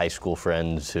White, you know, high school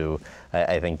friends who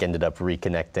I think ended up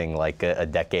reconnecting like a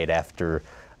decade after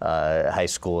high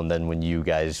school, and then when you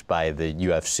guys buy the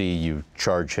UFC, you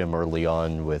charge him early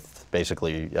on with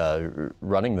basically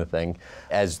running the thing.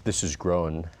 As this has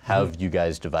grown, how have you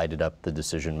guys divided up the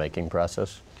decision-making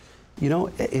process? You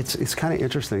know, it's kind of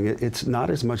interesting. It's not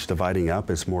as much dividing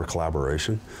up, it's more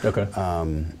collaboration. Okay.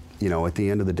 You know, at the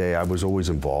end of the day, I was always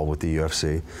involved with the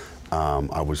UFC.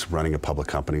 I was running a public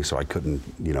company, so I couldn't,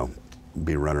 you know,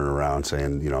 be running around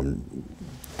saying, you know, I'm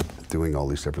doing all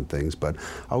these different things. But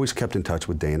I always kept in touch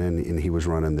with Dana, and he was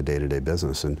running the day-to-day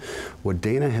business. And what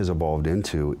Dana has evolved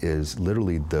into is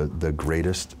literally the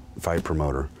greatest fight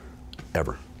promoter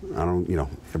ever. I don't, you know,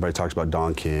 everybody talks about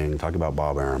Don King, talk about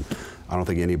Bob Arum. I don't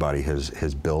think anybody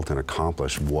has built and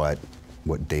accomplished what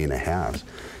Dana has.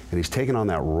 And he's taken on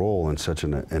that role in such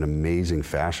an amazing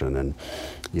fashion. And,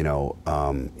 you know,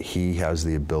 he has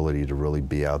the ability to really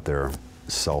be out there,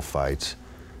 sell fights,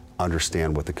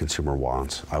 understand what the consumer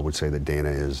wants. I would say that Dana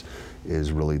is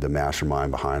really the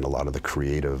mastermind behind a lot of the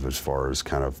creative as far as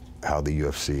kind of how the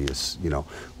UFC is, you know,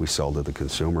 we sell to the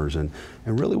consumers. And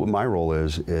really what my role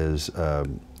is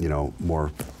you know,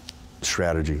 more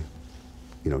strategy,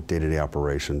 you know, day-to-day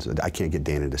operations. I can't get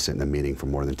Dana to sit in a meeting for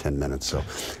more than 10 minutes, so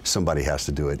somebody has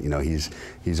to do it. You know, he's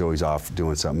always off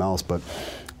doing something else, but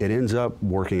it ends up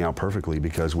working out perfectly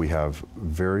because we have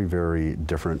very, very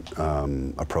different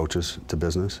approaches to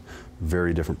business,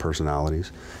 very different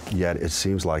personalities, yet it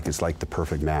seems like it's like the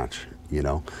perfect match. you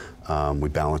know. We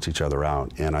balance each other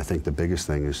out. And I think the biggest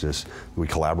thing is just we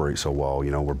collaborate so well.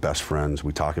 You know, we're best friends.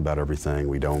 We talk about everything.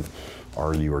 We don't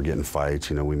argue or get in fights.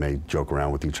 You know, we may joke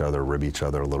around with each other, rib each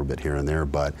other a little bit here and there,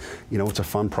 but, you know, it's a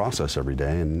fun process every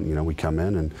day. And, you know, we come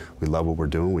in and we love what we're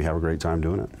doing. We have a great time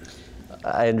doing it.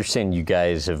 I understand you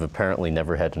guys have apparently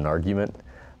never had an argument.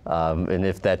 And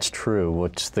if that's true,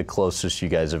 what's the closest you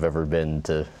guys have ever been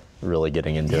to really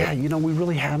getting into it? Yeah, you know, we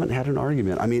really haven't had an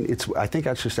argument. I mean, I think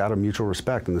that's just out of mutual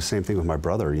respect, and the same thing with my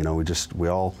brother. You know,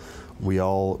 we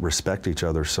all respect each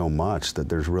other so much that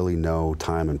there's really no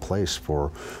time and place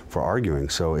for arguing.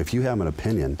 So if you have an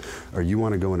opinion or you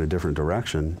want to go in a different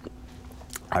direction,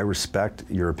 I respect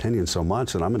your opinion so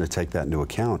much that I'm going to take that into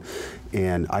account.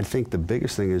 And I think the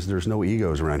biggest thing is there's no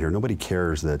egos around here. Nobody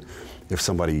cares that if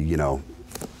somebody, you know,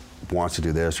 wants to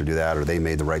do this or do that, or they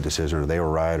made the right decision, or they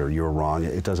were right, or you were wrong.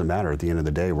 It doesn't matter. At the end of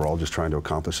the day, we're all just trying to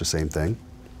accomplish the same thing.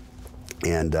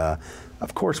 And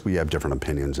of course we have different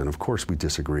opinions, and of course we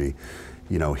disagree,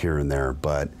 you know, here and there,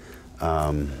 but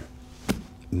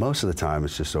most of the time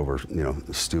it's just over, you know,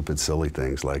 stupid, silly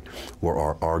things like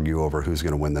we'll argue over who's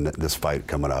going to win this fight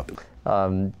coming up.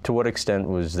 To what extent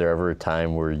was there ever a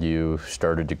time where you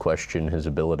started to question his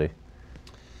ability?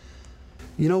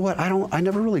 You know what, I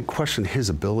never really questioned his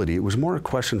ability. It was more a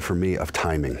question for me of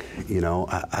timing. You know,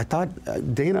 I thought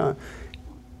Dana,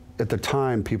 at the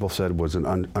time, people said was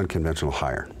an unconventional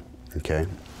hire, okay?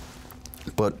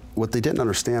 But what they didn't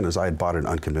understand is I had bought an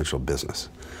unconventional business.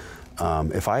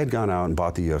 If I had gone out and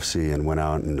bought the UFC and went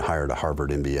out and hired a Harvard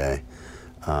MBA,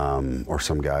 or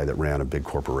some guy that ran a big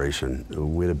corporation,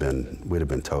 we'd have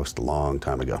been toast a long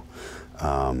time ago.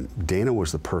 Dana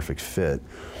was the perfect fit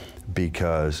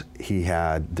because he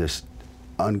had this,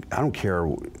 I don't care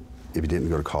if he didn't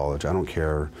go to college, I don't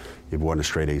care if he wasn't a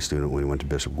straight A student when he went to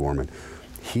Bishop Gorman.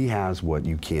 He has what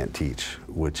you can't teach,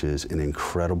 which is an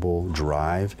incredible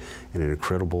drive and an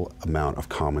incredible amount of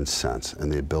common sense and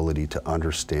the ability to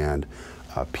understand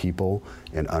people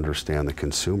and understand the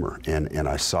consumer. And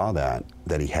I saw that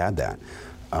he had that.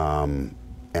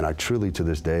 And I truly, to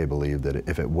this day, believe that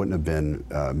if it wouldn't have been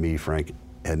me, Frank,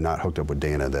 had not hooked up with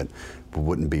Dana, that we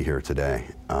wouldn't be here today.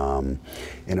 And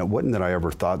it wasn't that I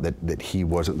ever thought that he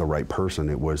wasn't the right person.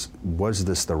 It was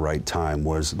this the right time?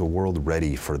 Was the world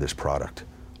ready for this product?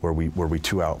 Were we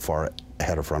too out far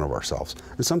ahead of front of ourselves?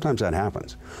 And sometimes that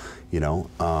happens, you know.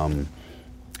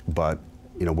 But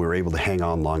you know, we were able to hang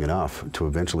on long enough to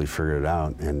eventually figure it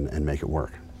out and make it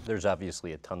work. There's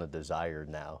obviously a ton of desire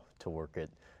now to work at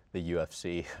the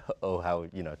UFC. Oh, how,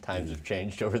 you know, times have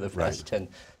changed over the past 10,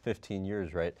 15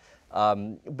 years, right?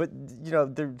 But, you know,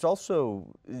 there's also,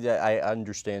 I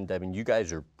understand, I mean, you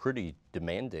guys are pretty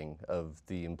demanding of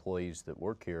the employees that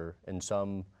work here, and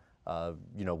some,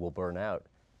 you know, will burn out.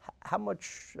 How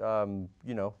much,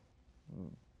 you know,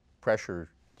 pressure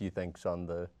do you think's on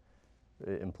the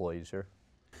employees here?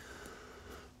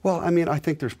 Well, I mean, I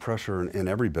think there's pressure in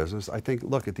every business. I think,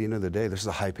 look, at the end of the day, this is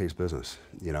a high-paced business,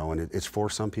 you know, and it's for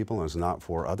some people and it's not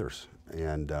for others.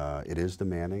 And it is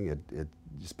demanding.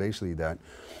 It's basically that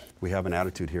we have an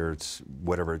attitude here, it's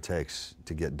whatever it takes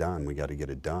to get done, we got to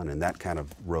get it done. And that kind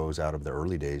of rose out of the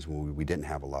early days when we didn't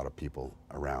have a lot of people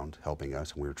around helping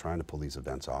us, and we were trying to pull these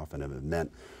events off. And if it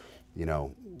meant, you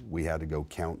know, we had to go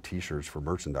count T-shirts for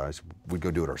merchandise, we'd go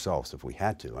do it ourselves if we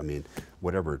had to. I mean,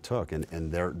 whatever it took.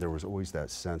 And there was always that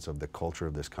sense of the culture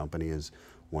of this company is,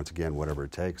 once again, whatever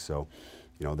it takes. So,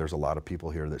 you know, there's a lot of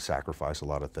people here that sacrifice a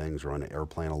lot of things. They're on an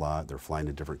airplane a lot. They're flying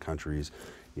to different countries.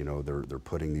 You know, they're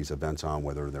putting these events on,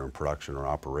 whether they're in production or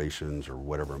operations or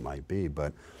whatever it might be.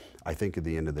 But I think at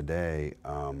the end of the day,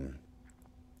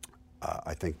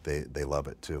 I think they love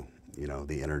it too. You know,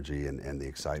 the energy and the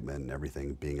excitement and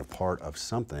everything, being a part of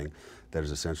something that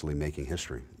is essentially making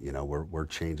history. You know, we're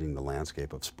changing the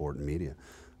landscape of sport and media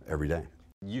every day.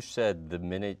 You said the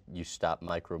minute you stop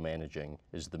micromanaging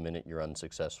is the minute you're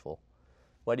unsuccessful.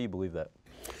 Why do you believe that?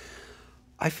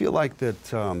 I feel like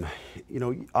that, you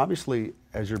know, obviously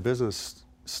as your business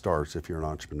starts, if you're an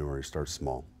entrepreneur, it starts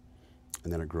small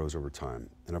and then it grows over time.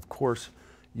 And of course,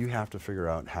 you have to figure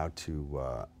out how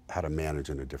to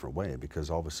manage in a different way, because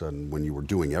all of a sudden when you were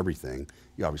doing everything,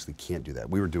 you obviously can't do that.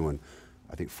 We were doing,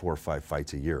 I think, 4 or 5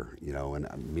 fights a year, you know, and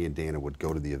me and Dana would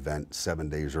go to the event 7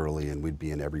 days early, and we'd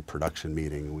be in every production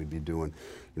meeting, and we'd be doing,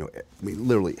 you know, I mean,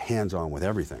 literally hands-on with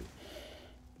everything.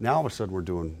 Now all of a sudden we're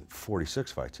doing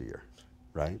 46 fights a year,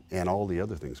 right? And all the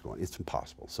other things going, it's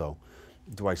impossible. So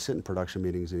do I sit in production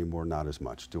meetings anymore? Not as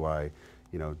much. Do I,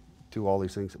 you know, do all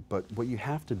these things? But what you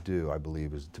have to do, I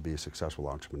believe, is to be a successful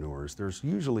entrepreneur is there's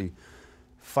usually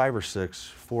 4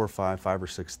 or 5 or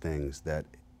 6 things that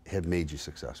have made you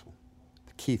successful.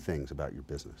 The key things about your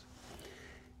business.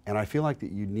 And I feel like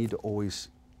that you need to always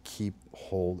keep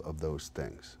hold of those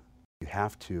things. You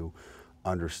have to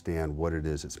understand what it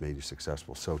is that's made you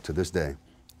successful. So to this day,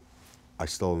 I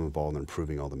still am involved in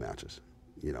improving all the matches,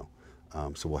 you know.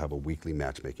 So we'll have a weekly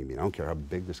matchmaking meeting. I don't care how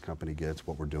big this company gets,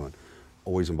 what we're doing.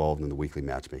 Always involved in the weekly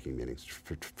matchmaking meetings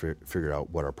to figure out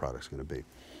what our product's going to be.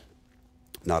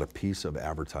 Not a piece of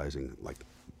advertising, like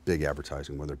big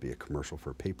advertising, whether it be a commercial for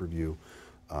a pay-per-view,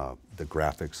 the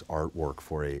graphics, artwork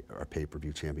for a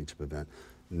pay-per-view championship event,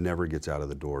 never gets out of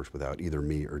the doors without either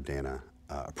me or Dana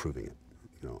approving it.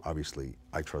 You know, obviously,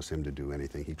 I trust him to do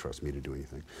anything. He trusts me to do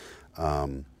anything.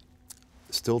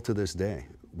 Still to this day,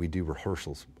 we do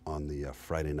rehearsals on the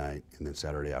Friday night and then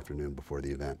Saturday afternoon before the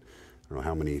event. I don't know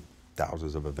how many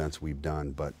thousands of events we've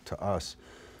done, but to us,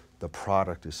 the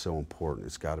product is so important.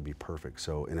 It's got to be perfect.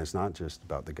 So, and it's not just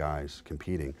about the guys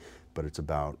competing, but it's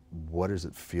about what does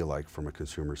it feel like from a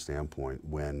consumer standpoint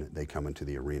when they come into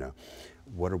the arena.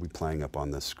 What are we playing up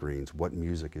on the screens? What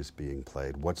music is being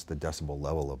played? What's the decibel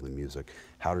level of the music?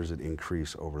 How does it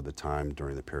increase over the time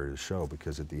during the period of the show?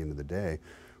 Because at the end of the day,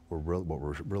 what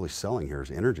we're really selling here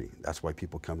is energy. That's why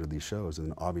people come to these shows.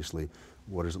 And obviously,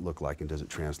 what does it look like and does it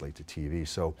translate to TV?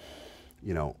 So,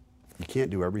 you know, you can't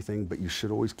do everything, but you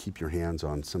should always keep your hands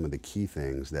on some of the key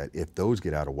things that if those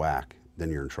get out of whack, then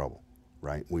you're in trouble,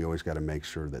 right? We always got to make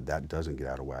sure that that doesn't get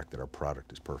out of whack, that our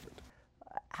product is perfect.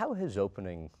 How has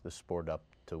opening the sport up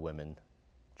to women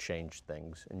changed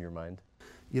things in your mind?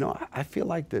 You know, I feel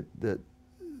like that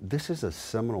this is a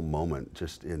seminal moment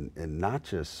just in not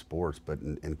just sports, but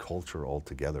in culture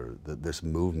altogether. This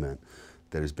movement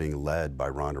that is being led by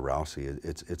Ronda Rousey,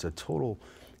 it's a total,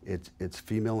 it's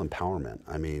female empowerment.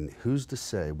 I mean, who's to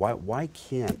say, why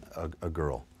can't a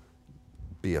girl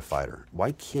be a fighter?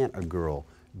 Why can't a girl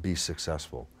be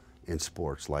successful in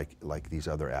sports like these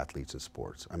other athletes in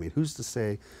sports? I mean, who's to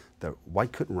say that, why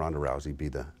couldn't Ronda Rousey be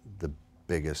the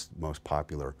biggest, most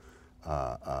popular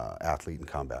athlete in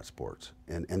combat sports?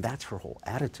 And that's her whole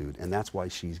attitude, and that's why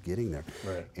she's getting there.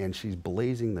 Right. And she's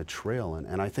blazing the trail.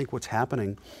 And I think what's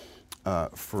happening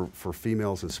for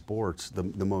females in sports,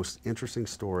 the most interesting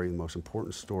story, the most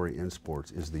important story in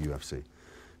sports is the UFC,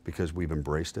 because we've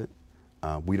embraced it.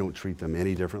 We don't treat them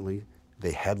any differently.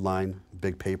 They headline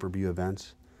big pay-per-view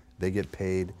events. They get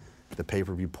paid the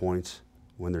pay-per-view points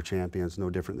when they're champions, no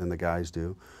different than the guys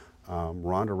do.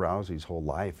 Ronda Rousey's whole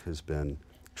life has been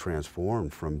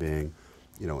transformed from being,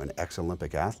 you know, an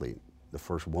ex-Olympic athlete, the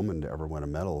first woman to ever win a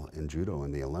medal in judo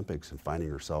in the Olympics, and finding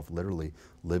herself literally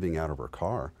living out of her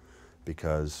car,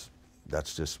 because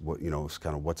that's just what, you know, it's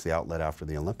kind of what's the outlet after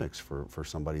the Olympics for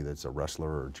somebody that's a wrestler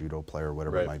or a judo player or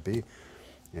whatever it might be.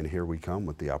 And here we come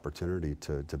with the opportunity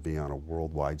to be on a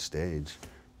worldwide stage.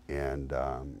 And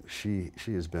she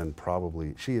has been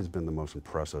the most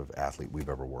impressive athlete we've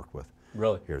ever worked with.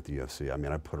 Really? Here at the UFC. I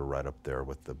mean, I put her right up there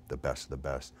with the best of the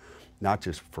best. Not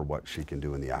just for what she can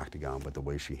do in the octagon, but the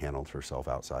way she handles herself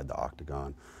outside the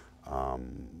octagon,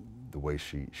 the way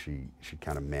she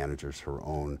kind of manages her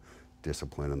own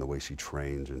discipline and the way she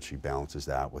trains, and she balances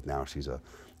that with, now she's a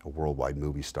worldwide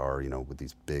movie star, you know, with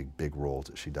these big roles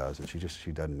that she does, and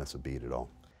she doesn't miss a beat at all.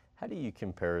 How do you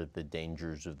compare the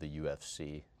dangers of the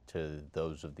UFC to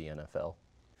those of the NFL?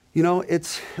 You know,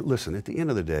 listen, at the end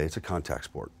of the day, it's a contact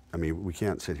sport. I mean, we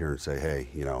can't sit here and say, hey,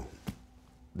 you know,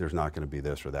 there's not going to be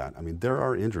this or that. I mean, there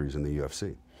are injuries in the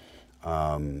UFC.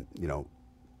 You know,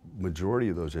 majority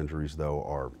of those injuries, though,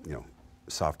 are, you know,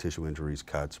 soft tissue injuries,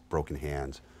 cuts, broken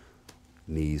hands,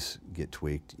 knees get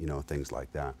tweaked, you know, things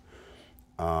like that.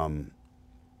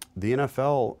 The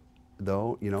NFL,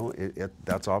 though, you know,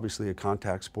 that's obviously a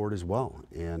contact sport as well,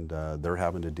 and they're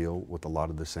having to deal with a lot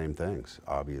of the same things,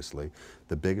 obviously.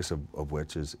 The biggest of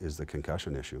which is the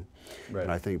concussion issue. Right.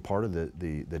 And I think part of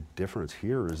the difference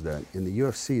here is that in the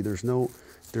UFC, there's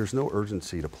no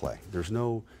urgency to play. There's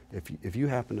no, if you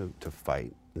happen to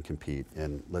fight and compete,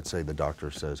 and let's say the doctor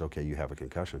says, okay, you have a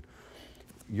concussion,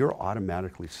 you're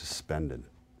automatically suspended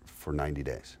for 90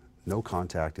 days. No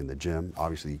contact in the gym.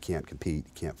 Obviously, you can't compete,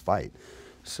 you can't fight.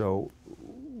 So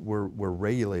we're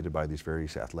regulated by these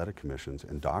various athletic commissions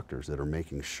and doctors that are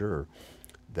making sure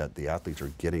that the athletes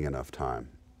are getting enough time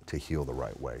to heal the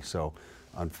right way. So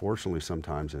unfortunately,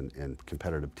 sometimes in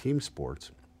competitive team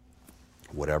sports,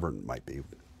 whatever it might be,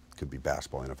 could be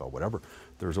basketball, NFL, whatever,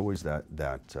 there's always that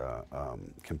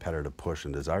competitive push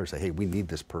and desire to say, hey, we need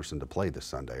this person to play this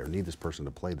Sunday, or need this person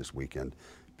to play this weekend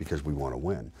because we want to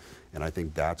win. And I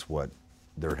think that's what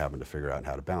they're having to figure out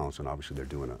how to balance, and obviously they're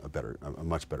doing a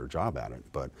much better job at it.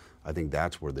 But I think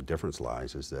that's where the difference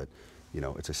lies, is that, you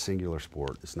know, it's a singular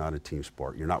sport. It's not a team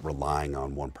sport. You're not relying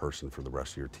on one person for the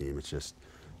rest of your team. It's just,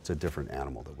 It's a different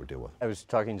animal that we're dealing with. I was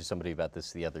talking to somebody about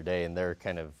this the other day, and their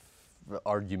kind of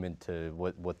argument to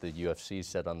what the UFC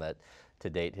said on that to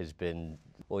date has been,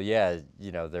 well, yeah,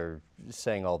 you know, they're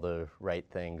saying all the right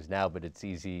things now, but it's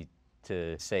easy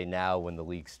to say now when the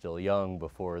league's still young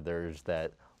before there's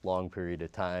that long period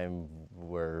of time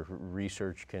where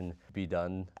research can be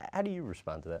done. How do you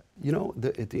respond to that? You know,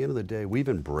 at the end of the day, we've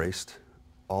embraced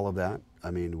all of that. I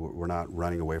mean, we're not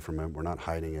running away from it. We're not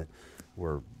hiding it.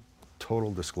 We're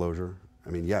total disclosure. I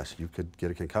mean, yes, you could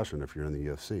get a concussion if you're in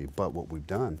the UFC, but what we've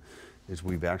done is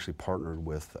we've actually partnered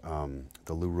with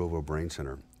the Lou Rovo Brain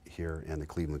Center here and the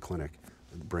Cleveland Clinic.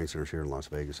 The Brain Center's here in Las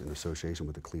Vegas in association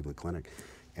with the Cleveland Clinic,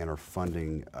 and are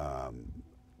funding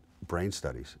brain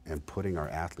studies and putting our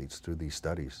athletes through these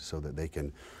studies so that they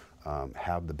can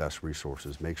have the best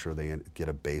resources, make sure they get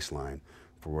a baseline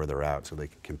for where they're at so they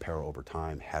can compare over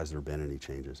time. Has there been any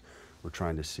changes? We're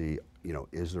trying to see, you know,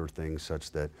 is there things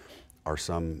such that are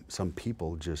some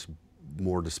people just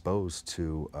more disposed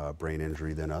to brain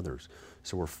injury than others?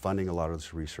 So we're funding a lot of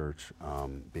this research,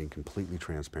 being completely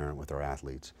transparent with our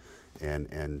athletes,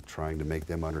 and trying to make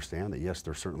them understand that yes,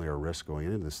 there certainly are risks going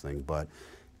into this thing, but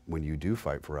when you do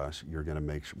fight for us, we're going to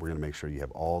make sure you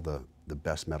have all the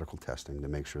best medical testing to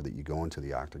make sure that you go into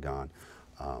the octagon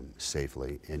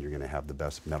safely, and you're going to have the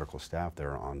best medical staff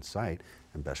there on site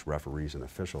and best referees and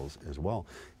officials as well.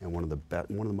 And one of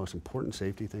the most important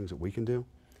safety things that we can do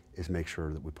is make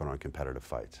sure that we put on competitive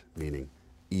fights, meaning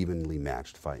evenly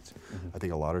matched fights. Mm-hmm. I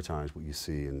think a lot of times what you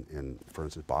see in for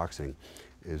instance, boxing,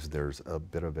 is there's a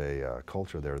bit of a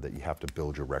culture there that you have to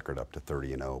build your record up to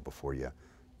 30-0 before you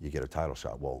get a title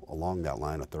shot. Well, along that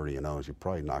line of 30-0s, you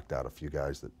probably knocked out a few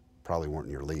guys that probably weren't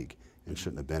in your league and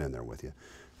shouldn't have been in there with you.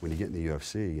 When you get in the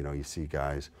UFC, you know, you see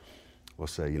guys will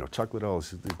say, you know, Chuck Liddell is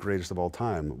the greatest of all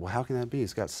time. Well, how can that be?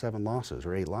 He's got 7 losses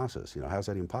or 8 losses. You know, how's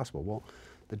that even possible? Well,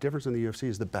 the difference in the UFC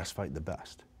is the best fight the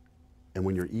best. And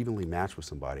when you're evenly matched with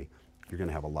somebody, you're going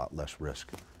to have a lot less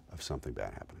risk of something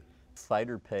bad happening.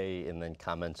 Fighter pay and then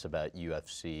comments about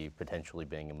UFC potentially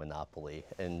being a monopoly.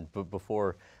 And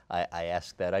before I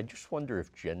ask that, I just wonder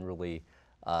if generally,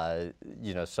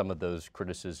 you know, some of those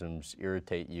criticisms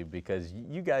irritate you, because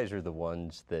you guys are the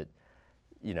ones that,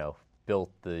 you know,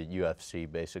 built the UFC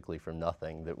basically from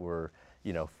nothing, that were,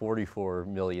 you know, $44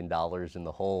 million in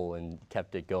the hole and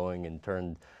kept it going and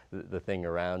turned the thing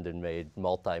around and made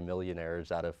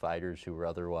multi-millionaires out of fighters who were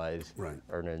otherwise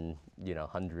earning, you know,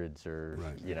 hundreds or,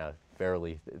 you know,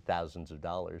 barely thousands of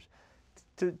dollars.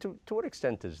 To what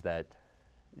extent does that,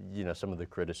 you know, some of the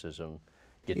criticism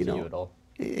get to you at all?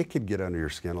 It could get under your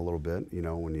skin a little bit, you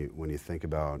know, when you think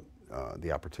about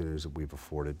the opportunities that we've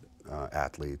afforded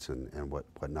athletes and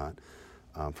whatnot.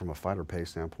 From a fighter pay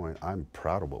standpoint, I'm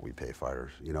proud of what we pay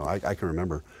fighters. You know, I can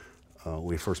remember when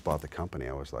we first bought the company,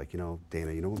 I was like, you know,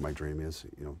 Dana, you know what my dream is?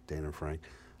 You know, Dana and Frank,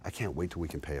 I can't wait till we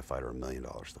can pay a fighter $1 million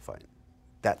to fight.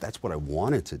 That's what I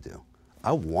wanted to do.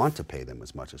 I want to pay them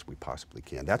as much as we possibly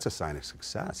can. That's a sign of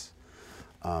success.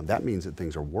 That means that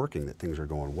things are working, that things are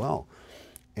going well.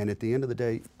 And at the end of the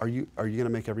day, are you going to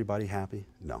make everybody happy?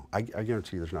 No. I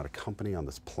guarantee you there's not a company on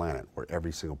this planet where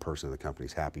every single person in the company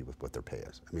is happy with what their pay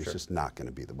is. I mean, It's just not going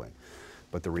to be the way.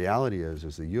 But the reality is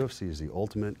the UFC is the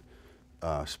ultimate,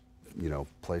 you know,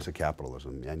 place of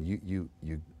capitalism. And you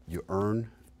earn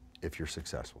if you're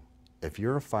successful. If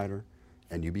you're a fighter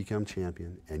and you become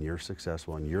champion and you're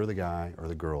successful and you're the guy or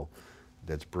the girl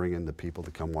that's bringing the people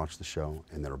to come watch the show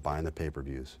and that are buying the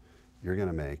pay-per-views, you're going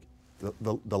to make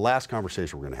the last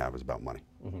conversation we're going to have is about money.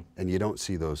 Mm-hmm. And you don't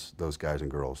see those guys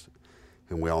and girls,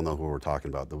 and we all know who we're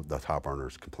talking about, the top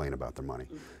earners complain about their money.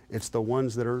 It's the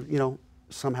ones that are, you know,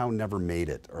 somehow never made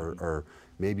it, or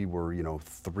maybe were, you know,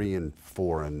 3 and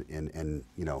 4 and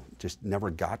you know, just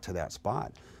never got to that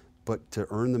spot. But to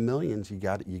earn the millions, you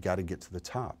got to get to the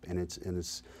top. And it's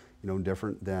you know,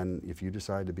 different than if you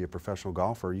decide to be a professional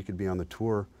golfer. You could be on the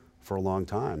tour for a long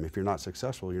time. If you're not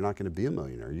successful, you're not going to be a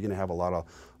millionaire. You're going to have a lot of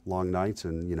long nights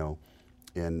and, you know,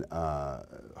 in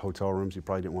hotel rooms you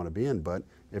probably didn't want to be in. But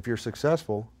if you're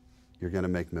successful, you're going to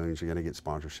make millions, you're going to get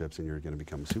sponsorships, and you're going to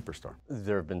become a superstar.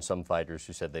 There have been some fighters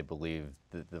who said they believe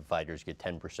that the fighters get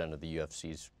 10% of the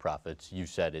UFC's profits. You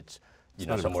said it's, you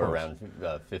know, somewhere around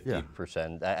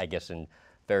 50%. I guess in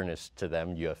fairness to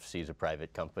them, UFC is a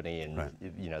private company, and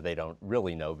you know, they don't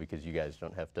really know because you guys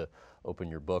don't have to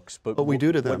open your books. But we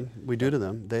do to them. We do to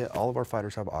them. All of our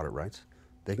fighters have audit rights.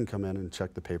 They can come in and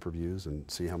check the pay-per-views and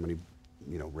see how many,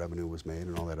 you know, revenue was made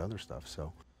and all that other stuff.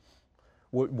 So,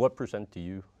 what percent do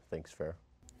you think's fair?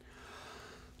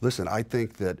 Listen, I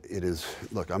think that it is.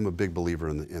 Look, I'm a big believer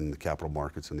in the capital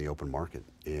markets and the open market,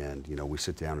 and you know, we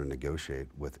sit down and negotiate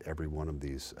with every one of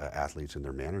these athletes and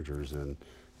their managers, and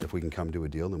if we can come to a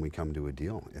deal, then we come to a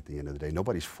deal at the end of the day.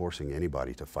 Nobody's forcing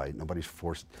anybody to fight.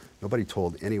 Nobody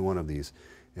told any one of these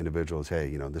individuals, hey,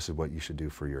 you know, this is what you should do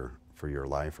for your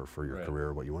life or for your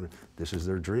career, what you want to. This is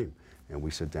their dream. And we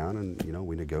sit down and, you know,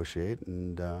 we negotiate.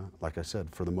 And like I said,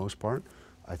 for the most part,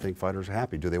 I think fighters are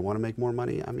happy. Do they want to make more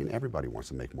money? I mean, everybody wants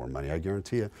to make more money. I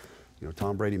guarantee you, you know,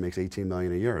 Tom Brady makes $18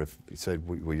 million a year. If he said,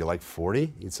 would you like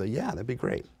 40? You'd say, yeah, that'd be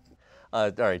great. All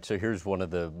right, so here's one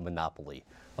of the monopoly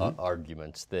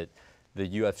arguments that the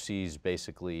UFC is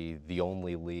basically the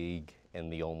only league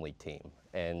and the only team.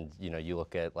 And you know, you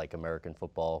look at like American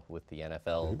football with the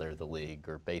NFL, they're the league,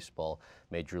 or baseball,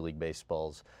 Major League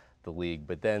Baseball's the league.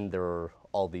 But then there are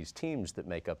all these teams that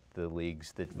make up the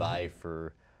leagues that vie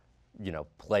for, you know,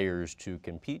 players to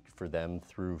compete for them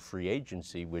through free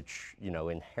agency, which, you know,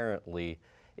 inherently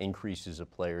increases a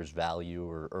player's value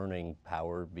or earning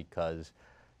power because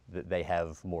they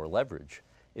have more leverage.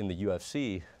 In the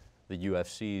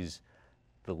UFC's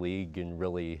the league and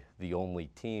really the only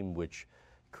team, which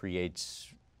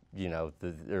creates, you know,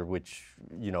 which,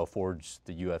 you know, affords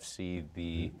the UFC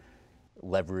the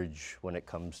leverage when it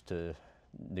comes to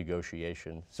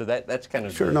negotiation. So that's kind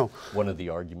of one of the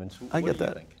arguments. I get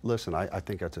that. Listen, I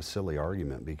think that's a silly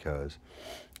argument because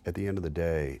at the end of the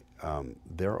day,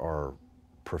 there are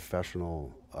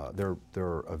professional, there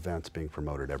are events being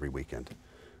promoted every weekend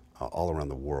all around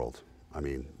the world. I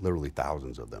mean, literally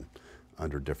thousands of them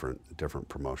under different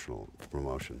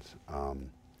promotions.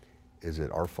 Is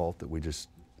it our fault that we just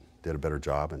did a better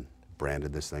job and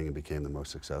branded this thing and became the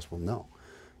most successful? No.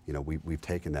 You know, we've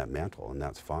taken that mantle, and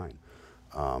that's fine.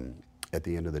 At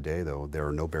the end of the day, though, there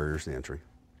are no barriers to entry.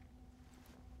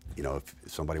 You know, if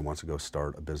somebody wants to go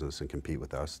start a business and compete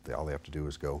with us, all they have to do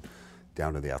is go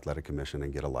down to the Athletic Commission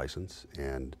and get a license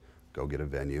and go get a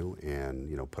venue and,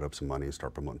 you know, put up some money and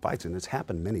start promoting fights. And it's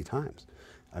happened many times.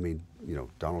 I mean, you know,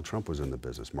 Donald Trump was in the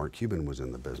business. Mark Cuban was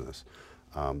in the business.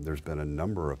 There's been a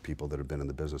number of people that have been in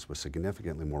the business with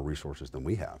significantly more resources than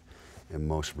we have. And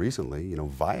most recently, you know,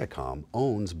 Viacom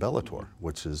owns Bellator,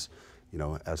 which is, you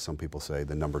know, as some people say,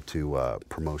 the #2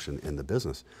 promotion in the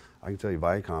business. I can tell you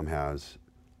Viacom has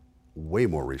way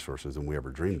more resources than we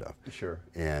ever dreamed of. Sure.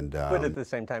 And but at the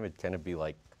same time, it kind of be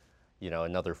like, you know,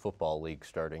 another football league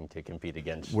starting to compete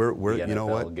against the NFL, you know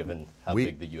what? Given how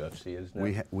big the UFC is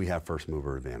now. We have first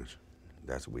mover advantage.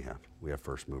 That's what we have. We have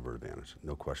first mover advantage,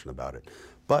 no question about it.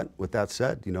 But with that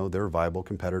said, you know, they're a viable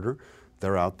competitor.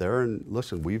 They're out there, and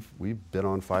listen, we've bid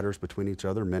on fighters between each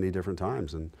other many different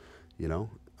times, and you know,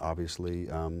 obviously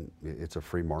it's a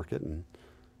free market, and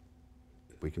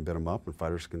we can bid them up, and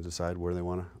fighters can decide where they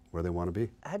want to be.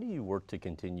 How do you work to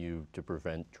continue to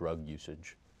prevent drug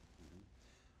usage?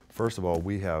 First of all,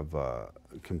 we have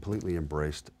completely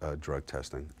embraced drug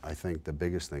testing. I think the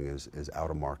biggest thing is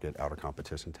out-of-market,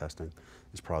 out-of-competition testing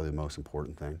is probably the most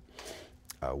important thing.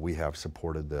 We have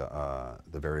supported the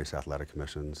various athletic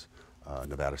commissions,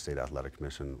 Nevada State Athletic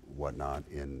Commission, whatnot,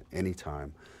 in any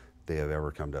time they have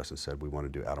ever come to us and said we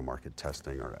want to do out-of-market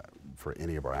testing or for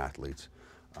any of our athletes.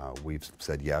 We've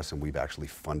said yes, and we've actually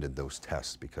funded those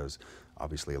tests because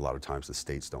obviously a lot of times the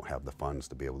states don't have the funds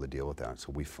to be able to deal with that,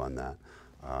 so we fund that.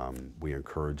 We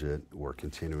encourage it. We're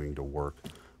continuing to work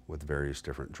with various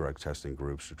different drug testing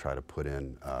groups to try to put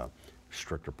in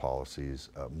stricter policies,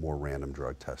 more random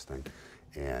drug testing.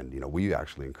 And, you know, we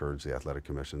actually encourage the athletic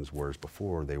commissions, whereas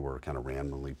before they were kind of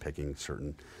randomly picking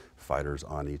certain fighters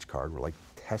on each card. We're like,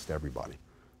 test everybody.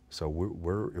 So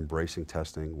we're embracing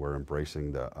testing. We're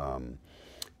embracing the,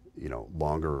 you know,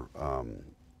 longer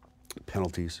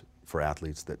penalties for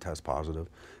athletes that test positive,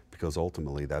 because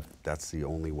ultimately that's the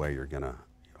only way you're going to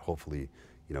hopefully,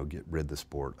 you know, get rid of the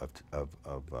sport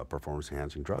of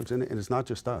performance-enhancing drugs. And it's not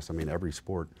just us. I mean, every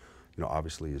sport, you know,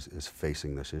 obviously is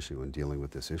facing this issue and dealing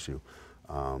with this issue.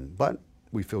 But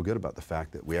we feel good about the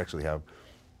fact that we actually have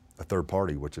a third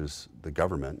party, which is the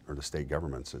government or the state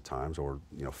governments at times, or,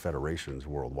 you know, federations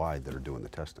worldwide that are doing the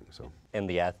testing. So. And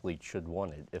the athlete should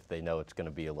want it if they know it's going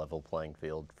to be a level playing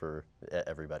field for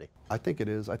everybody. I think it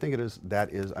is. I think it is.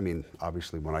 That is. I mean,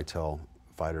 obviously, when I tell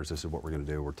fighters this is what we're going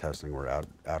to do, we're testing, we're out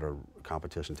of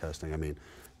competition testing. I mean,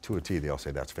 to a T, they all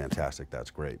say that's fantastic,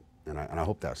 that's great, and I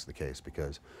hope that's the case,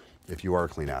 because if you are a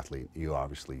clean athlete, you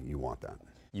want that.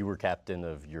 You were captain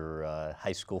of your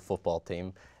high school football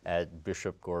team at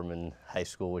Bishop Gorman High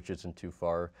School, which isn't too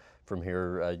far from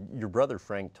here. Your brother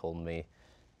Frank told me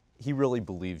he really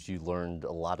believes you learned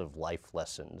a lot of life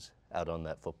lessons out on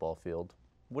that football field.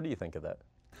 What do you think of that?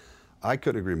 I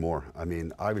couldn't agree more. I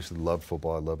mean, I obviously love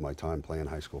football. I love my time playing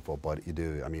high school football. But you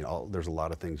do. I mean, there's a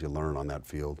lot of things you learn on that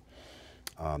field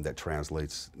that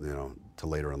translates, you know, to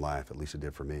later in life. At least it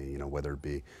did for me. You know, whether it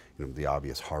be, you know, the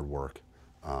obvious hard work,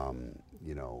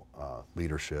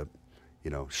 leadership,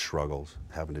 struggles,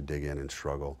 having to dig in and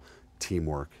struggle,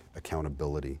 teamwork,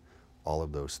 accountability, all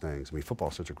of those things. I mean, football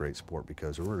is such a great sport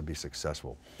because in order to be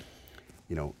successful,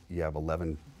 you have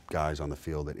 11 guys on the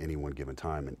field at any one given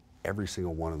time, and every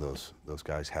single one of those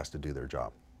guys has to do their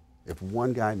job. If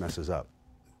one guy messes up,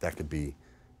 that could be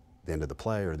the end of the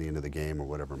play or the end of the game or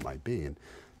whatever it might be. And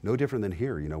no different than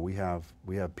here. We have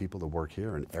people that work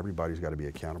here, and everybody's got to be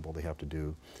accountable. They have to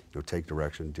do, take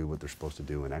direction, do what they're supposed to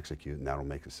do, and execute, and that'll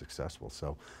make it successful.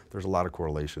 So there's a lot of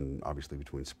correlation, obviously,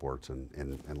 between sports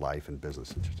and life and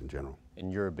business just in general.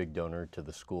 And you're a big donor to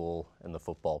the school and the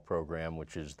football program,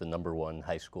 which is the #1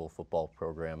 high school football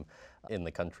program in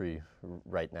the country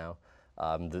right now.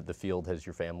 The field has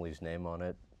your family's name on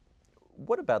it.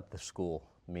 What about the school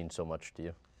means so much to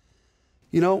you?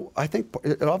 I think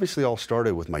it obviously all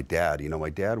started with my dad. My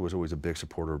dad was always a big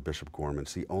supporter of Bishop Gorman.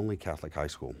 It's the only Catholic high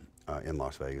school in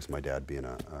Las Vegas. My dad being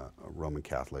a Roman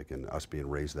Catholic and us being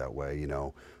raised that way,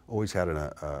 always had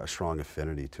a strong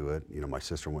affinity to it. My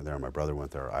sister went there, my brother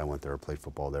went there, I went there, played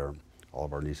football there. All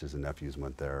of our nieces and nephews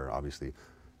went there. Obviously,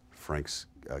 Frank's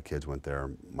kids went there.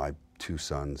 My 2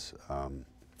 sons,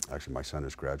 actually my son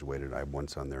has graduated. I have 1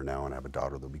 son there now, and I have a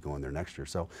daughter that'll be going there next year.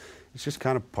 So it's just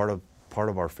kind of part of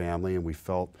our family, and we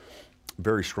felt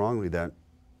very strongly that,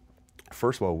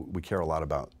 first of all, we care a lot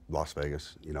about Las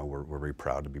Vegas. We're very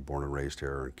proud to be born and raised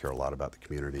here and care a lot about the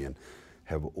community and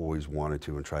have always wanted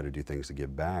to and try to do things to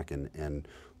give back. And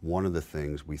one of the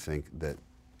things we think that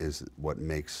is what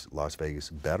makes Las Vegas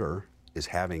better is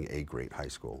having a great high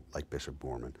school like Bishop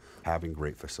Gorman, having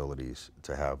great facilities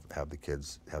to have the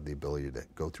kids have the ability to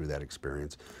go through that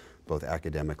experience, both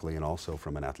academically and also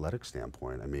from an athletic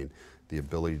standpoint. I mean, the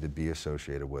ability to be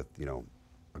associated with,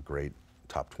 a great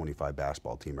top 25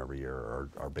 basketball team every year, or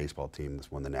our baseball team that's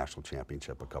won the national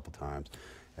championship a couple times,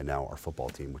 and now our football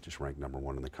team, which is ranked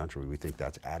 #1 in the country. We think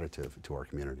that's additive to our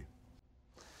community.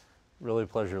 Really a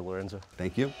pleasure, Lorenzo.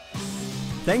 Thank you.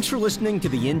 Thanks for listening to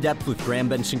the In Depth with Graham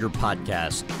Bensinger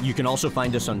podcast. You can also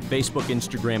find us on Facebook,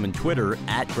 Instagram, and Twitter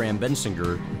 @Graham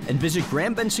Bensinger, and visit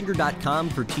grahambensinger.com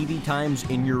for TV times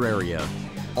in your area.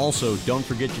 Also, don't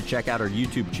forget to check out our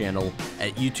YouTube channel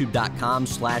at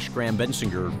youtube.com/Graham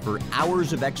Bensinger for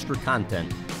hours of extra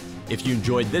content. If you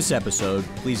enjoyed this episode,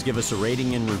 please give us a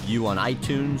rating and review on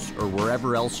iTunes or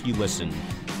wherever else you listen.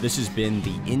 This has been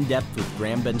the In Depth with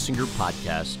Graham Bensinger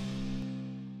podcast.